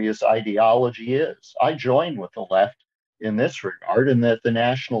North Korea's ideology is. I join with the left in this regard, in that the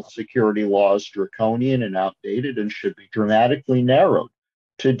national security law is draconian and outdated and should be dramatically narrowed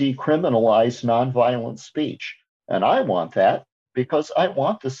to decriminalize nonviolent speech. And I want that because I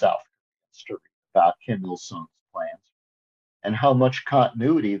want the South Koreans to read about Kim Il-sung's plans and how much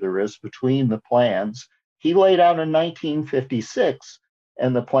continuity there is between the plans he laid out in 1956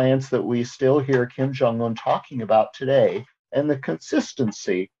 and the plans that we still hear Kim Jong-un talking about today, and the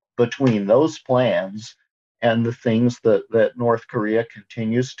consistency between those plans and the things that North Korea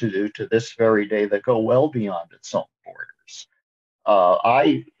continues to do to this very day that go well beyond its own borders.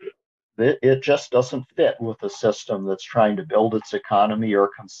 It just doesn't fit with a system that's trying to build its economy or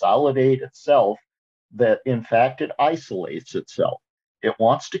consolidate itself, that in fact it isolates itself. It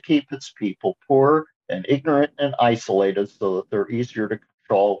wants to keep its people poor and ignorant and isolated so that they're easier to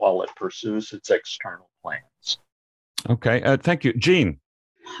control while it pursues its external plans. Okay, thank you. Jean.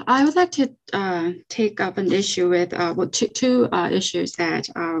 I would like to take up an issue with two issues that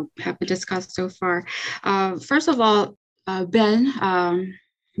have been discussed so far. First of all, Ben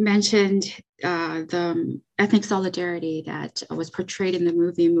mentioned the ethnic solidarity that was portrayed in the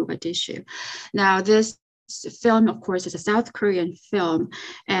movie Mogadishu. Now, this film, of course, is a South Korean film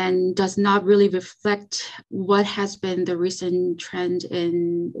and does not really reflect what has been the recent trend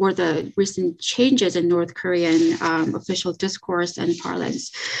in, or the recent changes in North Korean official discourse and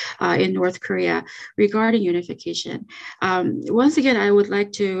parlance in North Korea regarding unification. Once again, I would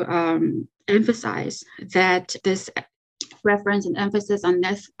like to emphasize that this reference and emphasis on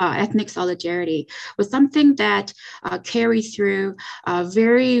ethnic solidarity was something that carried through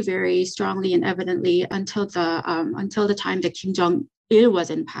very, very strongly and evidently until the time that Kim Jong-il was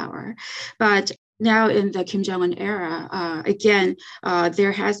in power. But now in the Kim Jong-un era, again,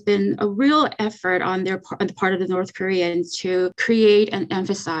 there has been a real effort on the part of the North Koreans to create and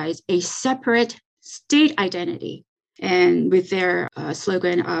emphasize a separate state identity, and with their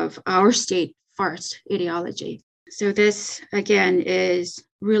slogan of "Our State First" ideology. So this, again, is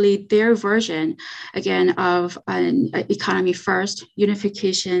really their version, again, of an economy first,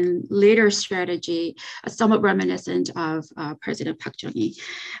 unification later strategy, somewhat reminiscent of President Park Chung-hee.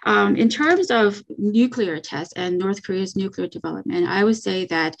 In terms of nuclear tests and North Korea's nuclear development, I would say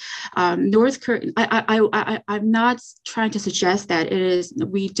that North Korea, I'm not trying to suggest that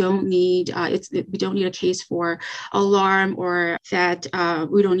we don't need a case for alarm, or that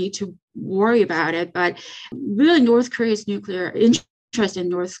we don't need to worry about it, but really North Korea's nuclear interest in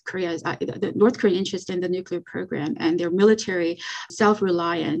the North Korean interest in the nuclear program and their military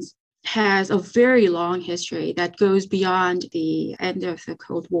self-reliance has a very long history that goes beyond the end of the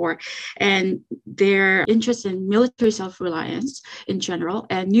Cold War. And their interest in military self-reliance in general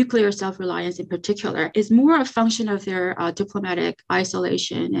and nuclear self-reliance in particular is more a function of their diplomatic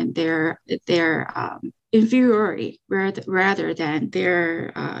isolation and their inferiority rather than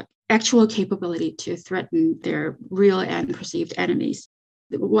their actual capability to threaten their real and perceived enemies.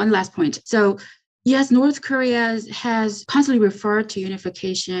 One last point. So yes, North Korea has constantly referred to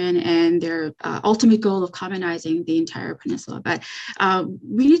unification and their ultimate goal of communizing the entire peninsula. But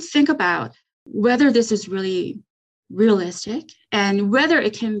we need to think about whether this is really realistic and whether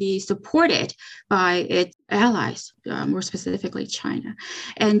it can be supported by its allies, more specifically China.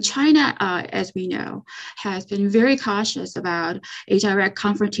 And China, as we know, has been very cautious about a direct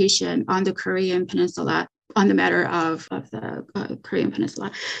confrontation on the Korean Peninsula, on the matter of the Korean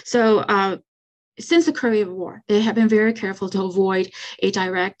Peninsula. So since the Korean War, they have been very careful to avoid a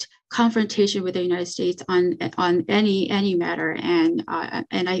direct confrontation with the United States on any matter, and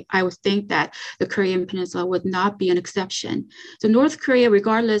I would think that the Korean Peninsula would not be an exception. So North Korea,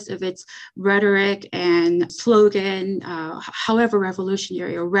 regardless of its rhetoric and slogan, however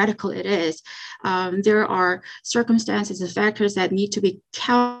revolutionary or radical it is, there are circumstances and factors that need to be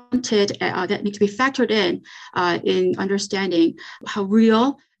counted, that need to be factored in understanding how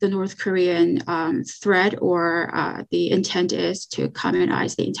real the North Korean threat or the intent is to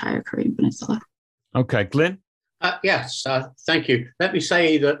communise the entire Korean Peninsula. Okay, Glenn? Yes, thank you. Let me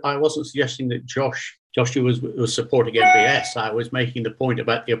say that I wasn't suggesting that Joshua was supporting MBS. I was making the point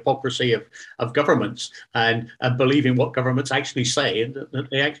about the hypocrisy of governments and believing what governments actually say and that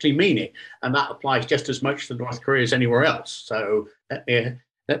they actually mean it. And that applies just as much to North Korea as anywhere else. So let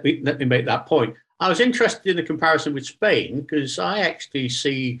me make that point. I was interested in the comparison with Spain because I actually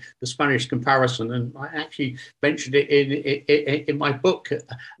see the Spanish comparison, and I actually mentioned it in my book,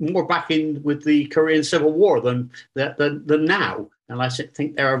 more back in with the Korean Civil War than now. And I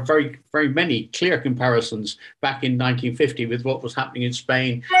think there are very, very many clear comparisons back in 1950 with what was happening in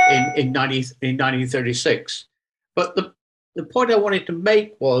Spain in 1936. But the point I wanted to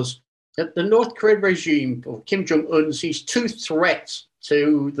make was that the North Korean regime of Kim Jong-un sees two threats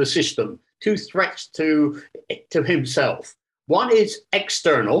to the system. Two threats to himself. One is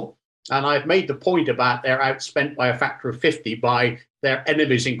external, and I've made the point about they're outspent by a factor of 50 by their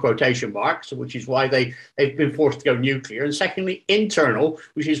enemies in quotation marks, which is why they've been forced to go nuclear. And secondly, internal,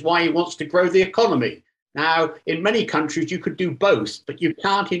 which is why he wants to grow the economy. Now, in many countries, you could do both, but you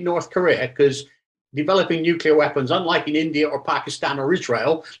can't in North Korea because developing nuclear weapons, unlike in India or Pakistan or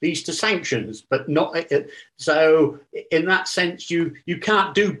Israel, leads to sanctions. But not so. In that sense, you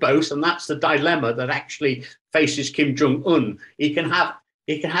can't do both, and that's the dilemma that actually faces Kim Jong-un. He can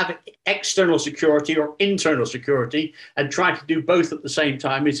have external security or internal security, and try to do both at the same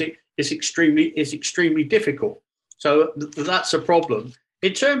time is extremely difficult. So that's a problem.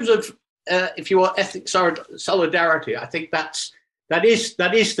 In terms of if you want ethnic solidarity, I think that is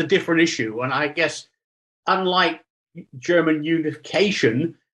the different issue. And I guess, unlike German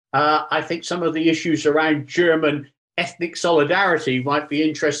unification, I think some of the issues around German ethnic solidarity might be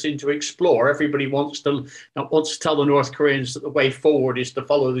interesting to explore. Everybody wants to tell the North Koreans that the way forward is to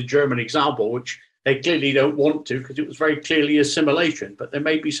follow the German example, which they clearly don't want to because it was very clearly assimilation. But there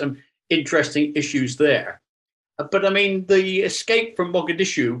may be some interesting issues there. But I mean, the escape from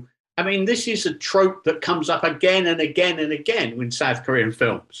Mogadishu, I mean, this is a trope that comes up again and again and again in South Korean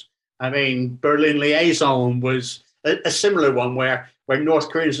films. I mean, Berlin Liaison was a similar one where North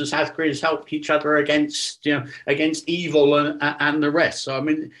Koreans and South Koreans helped each other against evil and the rest. So, I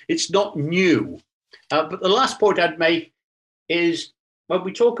mean, it's not new. But the last point I'd make is when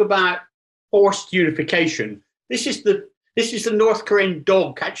we talk about forced unification, this is the North Korean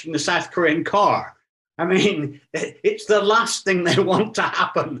dog catching the South Korean car. I mean, it's the last thing they want to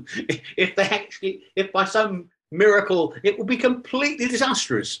happen. If by some miracle, it would be completely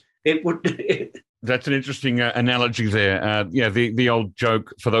disastrous. It would. That's an interesting analogy there. The old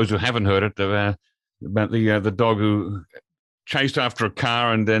joke, for those who haven't heard it, about the dog who chased after a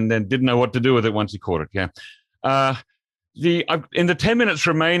car and then didn't know what to do with it once he caught it. Yeah. In the 10 minutes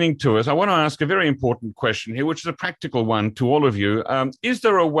remaining to us, I want to ask a very important question here, which is a practical one to all of you. Is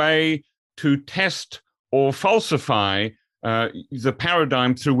there a way to test or falsify the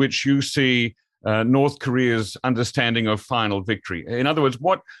paradigm through which you see North Korea's understanding of final victory? In other words,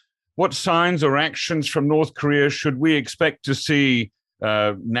 what signs or actions from North Korea should we expect to see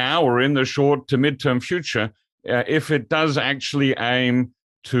now or in the short to midterm future if it does actually aim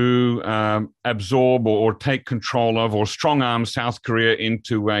to absorb or take control of or strong-arm South Korea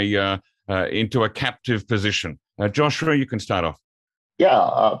into a captive position? Joshua, you can start off.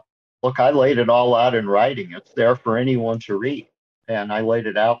 Yeah, look, I laid it all out in writing. It's there for anyone to read. And I laid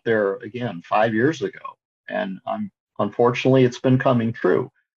it out there, again, 5 years ago. And unfortunately, it's been coming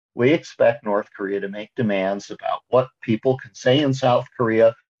true. We expect North Korea to make demands about what people can say in South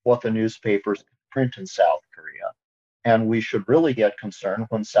Korea, what the newspapers can print in South Korea. And we should really get concerned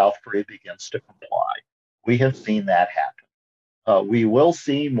when South Korea begins to comply. We have seen that happen. We will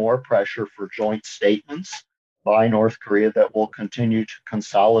see more pressure for joint statements by North Korea that will continue to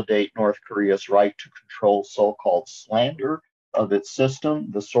consolidate North Korea's right to control so-called slander of its system,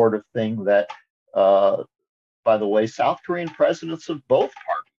 the sort of thing that, by the way, South Korean presidents of both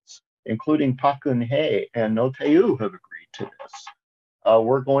parties, including Park Geun-hye and Roh Tae-woo, have agreed to this.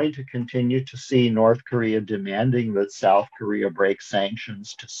 We're going to continue to see North Korea demanding that South Korea break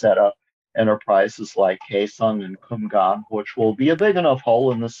sanctions to set up enterprises like Kaesong and Kumgang, which will be a big enough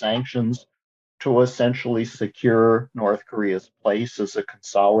hole in the sanctions to essentially secure North Korea's place as a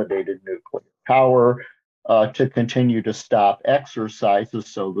consolidated nuclear power, to continue to stop exercises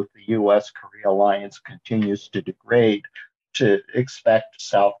so that the U.S.-Korea alliance continues to degrade, to expect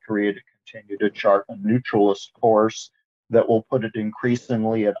South Korea to continue to chart a neutralist course that will put it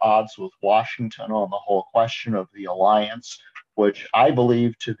increasingly at odds with Washington on the whole question of the alliance, which I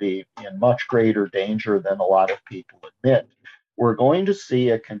believe to be in much greater danger than a lot of people admit. We're going to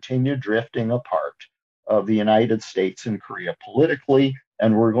see a continued drifting apart of the United States and Korea politically,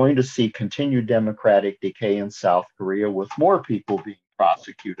 and we're going to see continued democratic decay in South Korea with more people being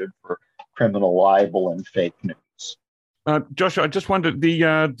prosecuted for criminal libel and fake news. Joshua, I just wondered,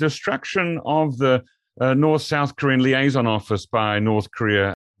 the destruction of the North-South Korean liaison office by North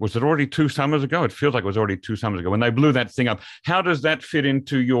Korea, was it already 2 summers ago? It feels like it was already 2 summers ago when they blew that thing up. How does that fit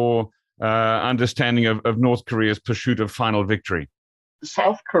into your understanding of North Korea's pursuit of final victory?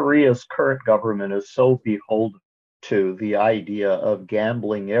 South Korea's current government is so beholden to the idea of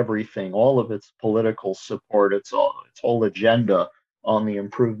gambling everything, all of its political support, its whole agenda on the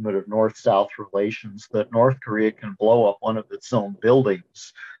improvement of North-South relations, that North Korea can blow up one of its own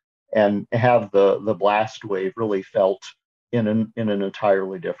buildings and have the blast wave really felt in an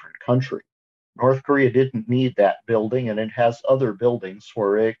entirely different country. North Korea didn't need that building, and it has other buildings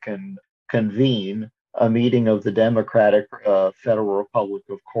where it can convene a meeting of the Democratic Federal Republic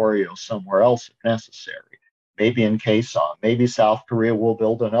of Korea somewhere else if necessary. Maybe in Kaesong, maybe South Korea will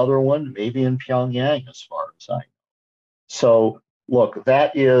build another one, maybe in Pyongyang, as far as I know. So, look,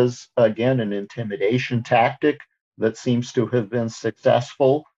 that is, again, an intimidation tactic that seems to have been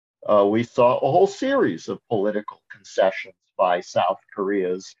successful. We saw a whole series of political concessions by South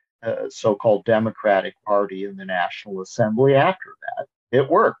Korea's so-called Democratic Party in the National Assembly after that. It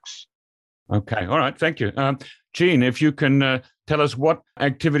works. Okay. All right. Thank you. Gene, if you can tell us what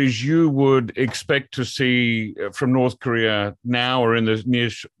activities you would expect to see from North Korea now or in the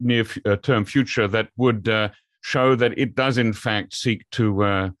near term future that would show that it does, in fact, seek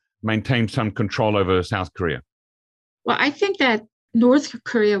to maintain some control over South Korea. Well, I think that North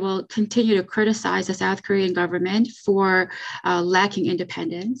Korea will continue to criticize the South Korean government for lacking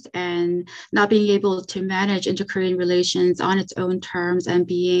independence and not being able to manage inter-Korean relations on its own terms and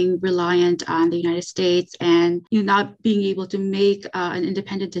being reliant on the United States and not being able to make an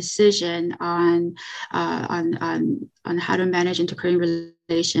independent decision on how to manage inter-Korean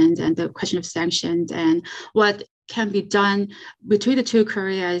relations and the question of sanctions and what can be done between the two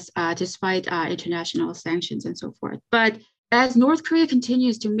Koreas despite international sanctions and so forth. But as North Korea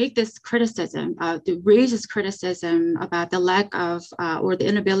continues to make this criticism, to raise this criticism about the lack of or the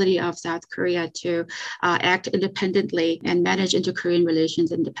inability of South Korea to act independently and manage inter-Korean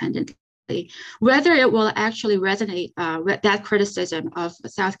relations independently, whether it will actually resonate, that criticism of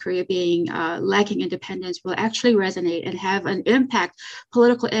South Korea being lacking independence will actually resonate and have an impact,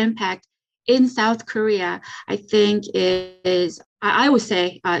 political impact in South Korea, I think I would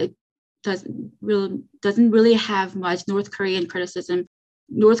say, doesn't really have much North Korean criticism.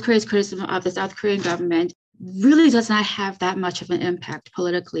 North Korea's criticism of the South Korean government really does not have that much of an impact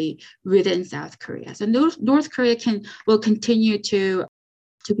politically within South Korea. So North Korea will continue to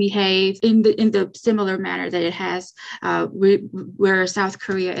behave in the similar manner that it has where South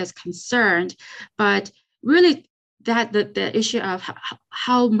Korea is concerned, but really that the issue of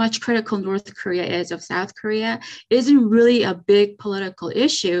how much critical North Korea is of South Korea isn't really a big political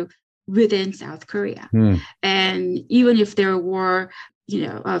issue within South Korea. And even if there were,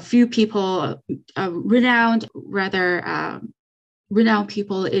 a few people, renowned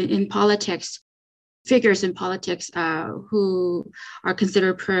people in politics, figures in politics who are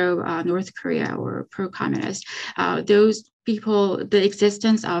considered pro North Korea or pro communist, those people, the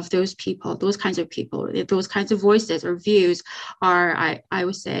existence of those people, those kinds of voices or views are, I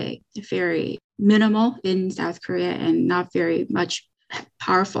would say, very minimal in South Korea and not very much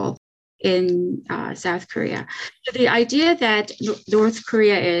powerful in South Korea. So the idea that North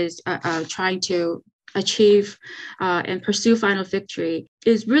Korea is trying to achieve and pursue final victory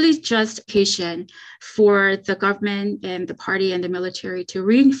is really just occasion for the government and the party and the military to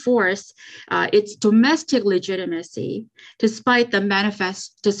reinforce its domestic legitimacy despite the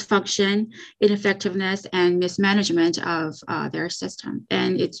manifest dysfunction, ineffectiveness, and mismanagement of their system.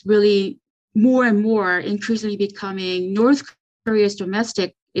 And it's really more and more increasingly becoming North Korea's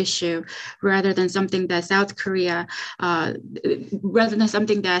domestic issue rather than something that South Korea, rather than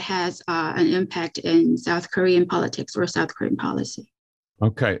something that has an impact in South Korean politics or South Korean policy.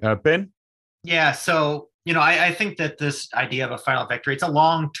 Okay, Ben? Yeah, so, I think that this idea of a final victory, it's a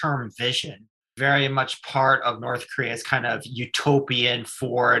long-term vision, very much part of North Korea's kind of utopian,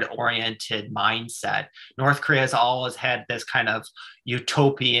 forward-oriented mindset. North Korea has always had this kind of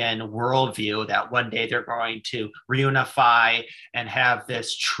utopian worldview that one day they're going to reunify and have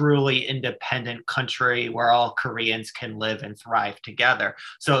this truly independent country where all Koreans can live and thrive together.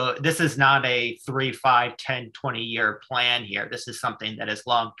 So this is not a 3, 5, 10, 20-year plan here. This is something that is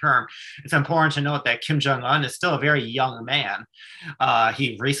long-term. It's important to note that Kim Jong-un is still a very young man.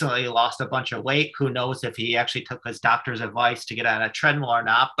 He recently lost a bunch of weight. Who knows if he actually took his doctor's advice to get on a treadmill or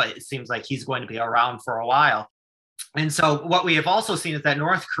not, but it seems like he's going to be around for a while. And so what we have also seen is that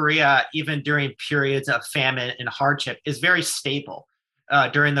North Korea, even during periods of famine and hardship, is very stable.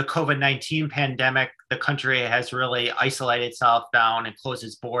 During the COVID-19 pandemic, the country has really isolated itself down and closed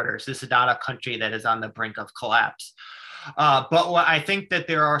its borders. This is not a country that is on the brink of collapse. But I think that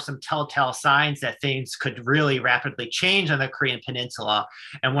there are some telltale signs that things could really rapidly change on the Korean Peninsula.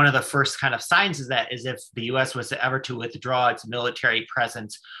 And one of the first kind of signs is if the U.S. was ever to withdraw its military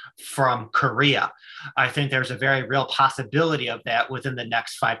presence from Korea. I think there's a very real possibility of that within the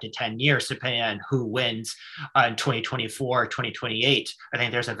next 5 to 10 years, depending on who wins in 2024 or 2028. I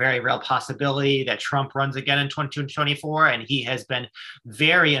think there's a very real possibility that Trump runs again in 2024, and he has been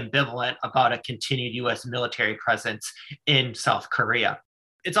very ambivalent about a continued U.S. military presence in South Korea.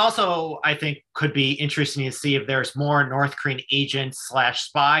 It's also, I think, could be interesting to see if there's more North Korean agents /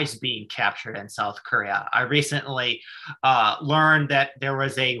 spies being captured in South Korea. I recently learned that there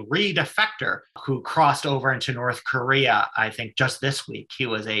was a redefector who crossed over into North Korea, I think just this week. He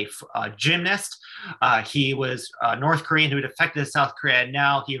was a gymnast. He was a North Korean who defected to South Korea, and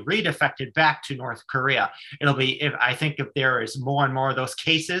now he redefected back to North Korea. I think if there is more and more of those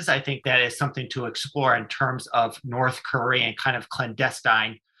cases, I think that is something to explore in terms of North Korean kind of clandestine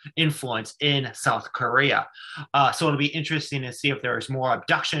influence in South Korea. So it'll be interesting to see if there's more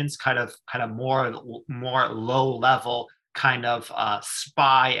abductions, kind of more low level kind of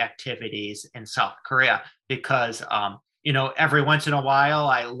spy activities in South Korea, because every once in a while,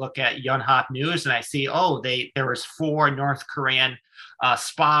 I look at Yonhap News and I see, there was 4 North Korean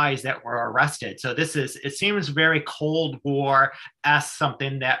spies that were arrested. So it seems very Cold War-esque,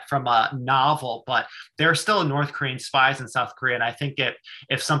 something that from a novel, but there are still North Korean spies in South Korea. And I think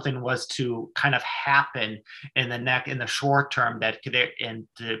if something was to kind of happen in the short term, that could and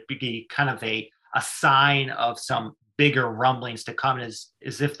to be kind of a sign of some bigger rumblings to come, is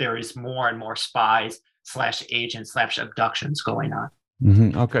if there is more and more spies / agents / abductions going on.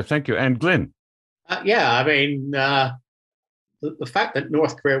 Mm-hmm. Okay, thank you. And Glenn? The fact that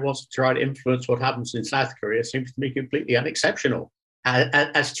North Korea wants to try to influence what happens in South Korea seems to me completely unexceptional.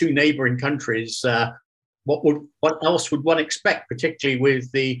 As 2 neighboring countries, what else would one expect, particularly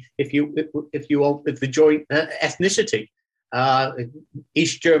with the joint ethnicity?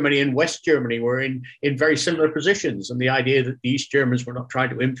 East Germany and West Germany were in very similar positions, and the idea that the East Germans were not trying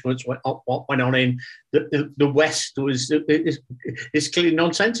to influence what went on in the West is clearly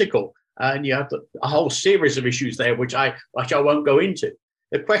nonsensical. And you have a whole series of issues there, which I won't go into.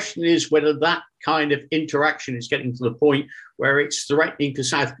 The question is whether that kind of interaction is getting to the point where it's threatening to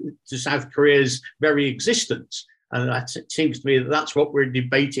South Korea's very existence, and it seems to me that that's what we're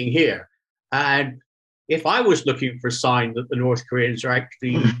debating here. And if I was looking for a sign that the North Koreans are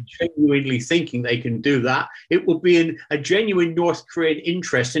actually genuinely thinking they can do that, it would be in a genuine North Korean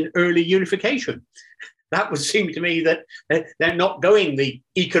interest in early unification. That would seem to me that they're not going the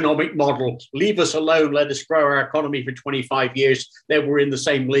economic model. Leave us alone, let us grow our economy for 25 years, then we're in the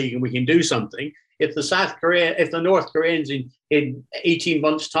same league and we can do something. If the North Koreans in 18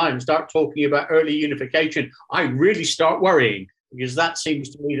 months' time start talking about early unification, I really start worrying, because that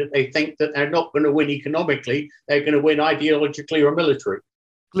seems to me that they think that they're not going to win economically, they're going to win ideologically or military.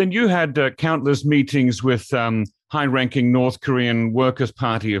 Glenn, you had countless meetings with high-ranking North Korean Workers'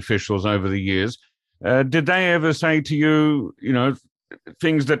 Party officials over the years. Did they ever say to you,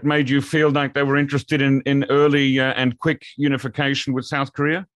 things that made you feel like they were interested in early and quick unification with South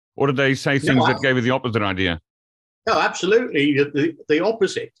Korea? Or did they say things that gave you the opposite idea? No, absolutely. The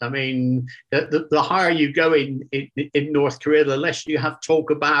opposite. I mean, the higher you go in North Korea, the less you have talk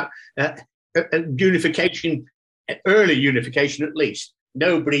about unification, early unification at least.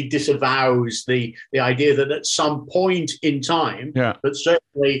 Nobody disavows the idea that at some point in time, but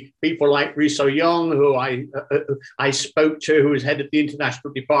certainly people like Ri So-young, who I spoke to, who was head of the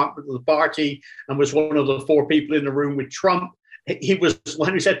international department of the party and was one of the 4 people in the room with Trump, he was the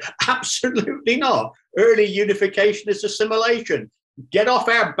one who said, absolutely not. Early unification is assimilation. Get off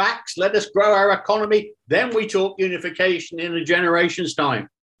our backs, let us grow our economy, then we talk unification in a generation's time.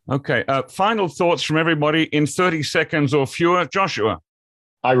 Okay, final thoughts from everybody in 30 seconds or fewer. Joshua?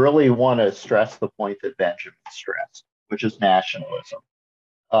 I really want to stress the point that Benjamin stressed, which is nationalism.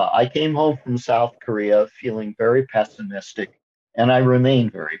 I came home from South Korea feeling very pessimistic, and I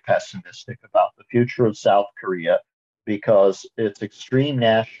remain very pessimistic about the future of South Korea, because its extreme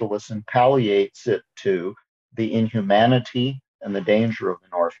nationalism palliates it to the inhumanity and the danger of the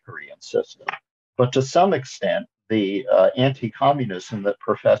North Korean system. But to some extent, the anti-communism that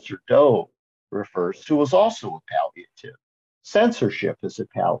Professor Do refers to is also a palliative. Censorship is a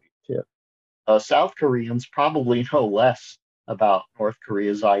palliative. South Koreans probably know less about North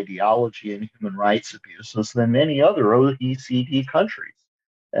Korea's ideology and human rights abuses than many other OECD countries.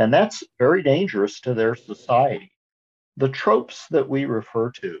 And that's very dangerous to their society. The tropes that we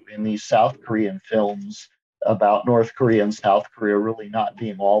refer to in these South Korean films about North Korea and South Korea really not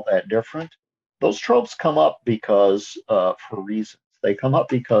being all that different, those tropes come up because for reasons. They come up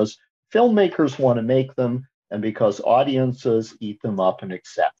because filmmakers want to make them, and because audiences eat them up and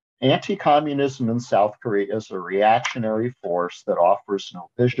accept. Anti-communism in South Korea is a reactionary force that offers no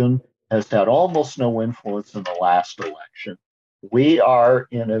vision, has had almost no influence in the last election. We are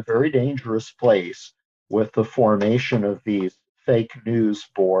in a very dangerous place with the formation of these fake news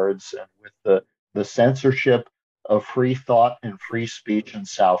boards and with the censorship of free thought and free speech in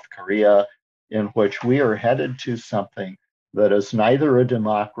South Korea, in which we are headed to something that is neither a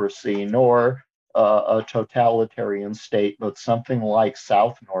democracy nor a totalitarian state, but something like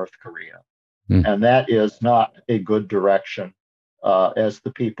South North Korea. And that is not a good direction, as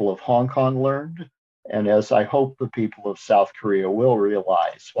the people of Hong Kong learned, and as I hope the people of South Korea will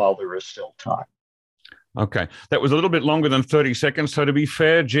realize while there is still time. Okay, that was a little bit longer than 30 seconds. So to be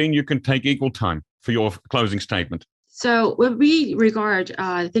fair, Jean, you can take equal time for your closing statement. So when we regard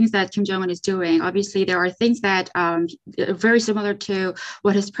things that Kim Jong-un is doing, obviously there are things that are very similar to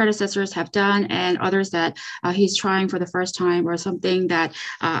what his predecessors have done, and others that he's trying for the first time, or something that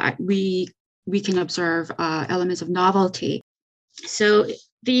we can observe elements of novelty. So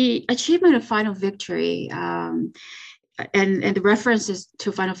the achievement of final victory and the references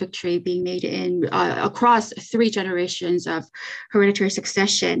to final victory being made in across 3 generations of hereditary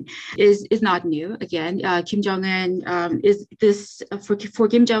succession is not new. Again, Kim Jong-un is this for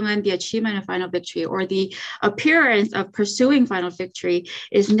Kim Jong-un, the achievement of final victory or the appearance of pursuing final victory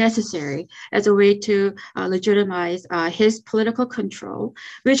is necessary as a way to legitimize his political control,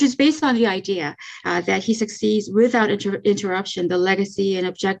 which is based on the idea that he succeeds without interruption the legacy and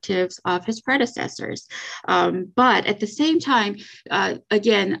objectives of his predecessors. But at the same time,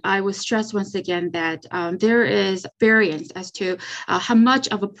 again, I would stress once again that there is variance as to how much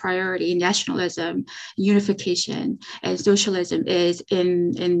of a priority nationalism, unification, and socialism is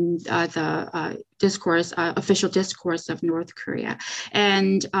in the discourse, official discourse of North Korea.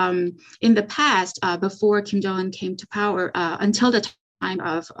 And in the past, before Kim Jong-un came to power, until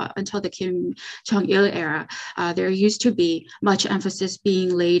the Kim Jong-il era, there used to be much emphasis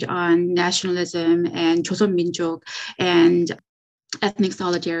being laid on nationalism and Joseonmin족 and ethnic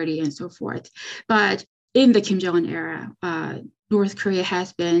solidarity and so forth. But in the Kim Jong-un era, North Korea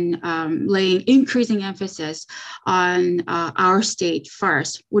has been laying increasing emphasis on our state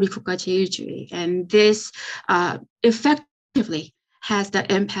first, 우리 국가 제일주의, and this effectively has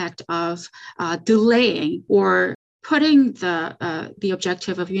the impact of delaying or putting the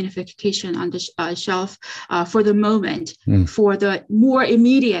objective of unification on the shelf for the moment, for the more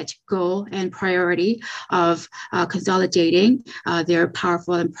immediate goal and priority of consolidating their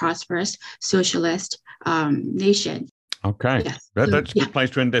powerful and prosperous socialist nation. Okay, Yes. that's a good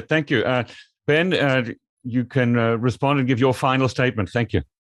place to end it. Thank you. Ben, you can respond and give your final statement. Thank you.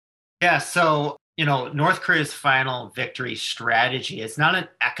 Yeah, so, North Korea's final victory strategy is not an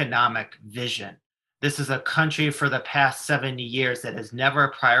economic vision. This is a country for the past 70 years that has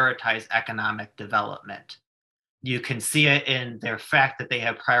never prioritized economic development. You can see it in their fact that they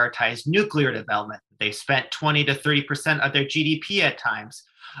have prioritized nuclear development. They spent 20 to 30% of their GDP at times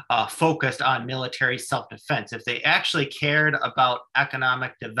focused on military self-defense. If they actually cared about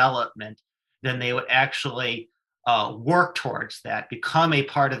economic development, then they would actually work towards that, become a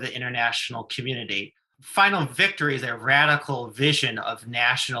part of the international community. Final victory is a radical vision of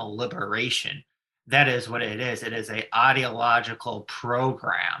national liberation. That is what it is. It is an ideological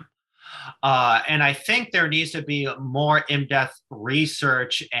program. And I think there needs to be more in-depth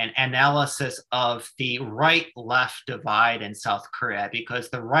research and analysis of the right-left divide in South Korea, because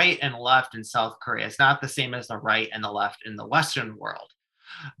the right and left in South Korea is not the same as the right and the left in the Western world.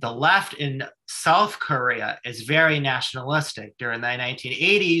 The left in South Korea is very nationalistic. During the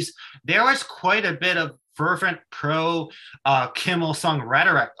 1980s, there was quite a bit of fervent pro-Kim Il-sung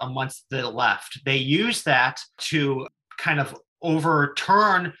rhetoric amongst the left. They used that to kind of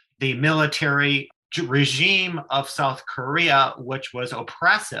overturn the military regime of South Korea, which was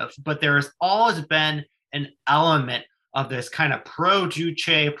oppressive. But there has always been an element of this kind of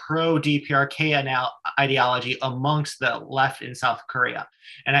pro-Juche, pro-DPRK ideology amongst the left in South Korea.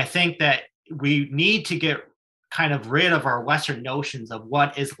 And I think that we need to get kind of rid of our Western notions of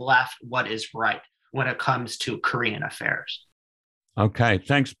what is left, what is right when it comes to Korean affairs. Okay,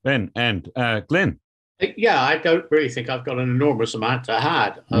 thanks, Ben. And Glenn? Yeah, I don't really think I've got an enormous amount to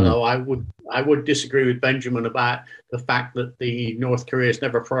add, although I would disagree with Benjamin about the fact that the North Korea has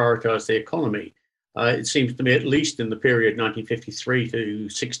never prioritized the economy. It seems to me, at least in the period 1953 to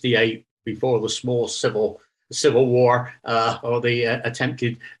 68, before the small civil war or the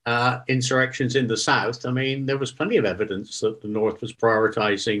attempted insurrections in the South, I mean, there was plenty of evidence that the North was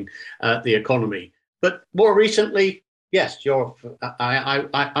prioritizing the economy. But more recently, yes,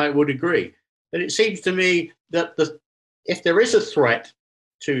 I would agree. But it seems to me that if there is a threat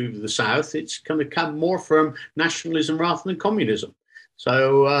to the South, it's going to come more from nationalism rather than communism.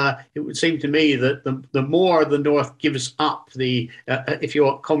 So it would seem to me that the more the North gives up the, if you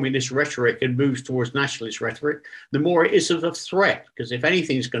want, communist rhetoric and moves towards nationalist rhetoric, the more it is of a threat. Because if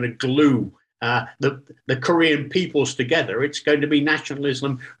anything's going to glue the Korean peoples together, it's going to be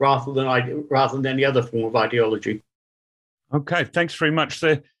nationalism rather than any other form of ideology. Okay, thanks very much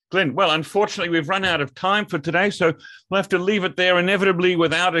there, Glenn. Well, unfortunately, we've run out of time for today, so we'll have to leave it there, inevitably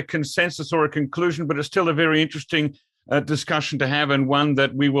without a consensus or a conclusion, but it's still a very interesting discussion to have, and one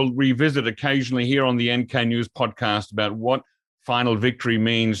that we will revisit occasionally here on the NK News podcast about what final victory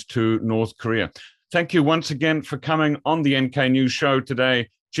means to North Korea. Thank you once again for coming on the NK News show today,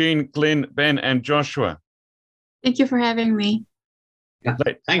 Jean, Glenn, Ben, and Joshua. Thank you for having me.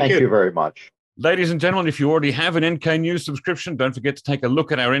 Thank you very much. Ladies and gentlemen, if you already have an NK News subscription, don't forget to take a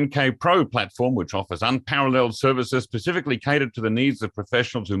look at our NK Pro platform, which offers unparalleled services specifically catered to the needs of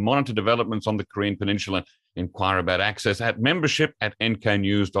professionals who monitor developments on the Korean Peninsula. Inquire about access at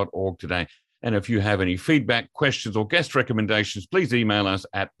membership@nknews.org today. And if you have any feedback, questions, or guest recommendations, please email us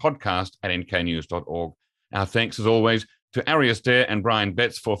at podcast@nknews.org. Our thanks, as always, to Arius Dare and Brian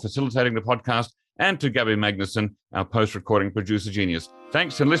Betts for facilitating the podcast, and to Gabby Magnuson, our post-recording producer genius.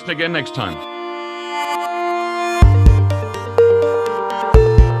 Thanks, and listen again next time.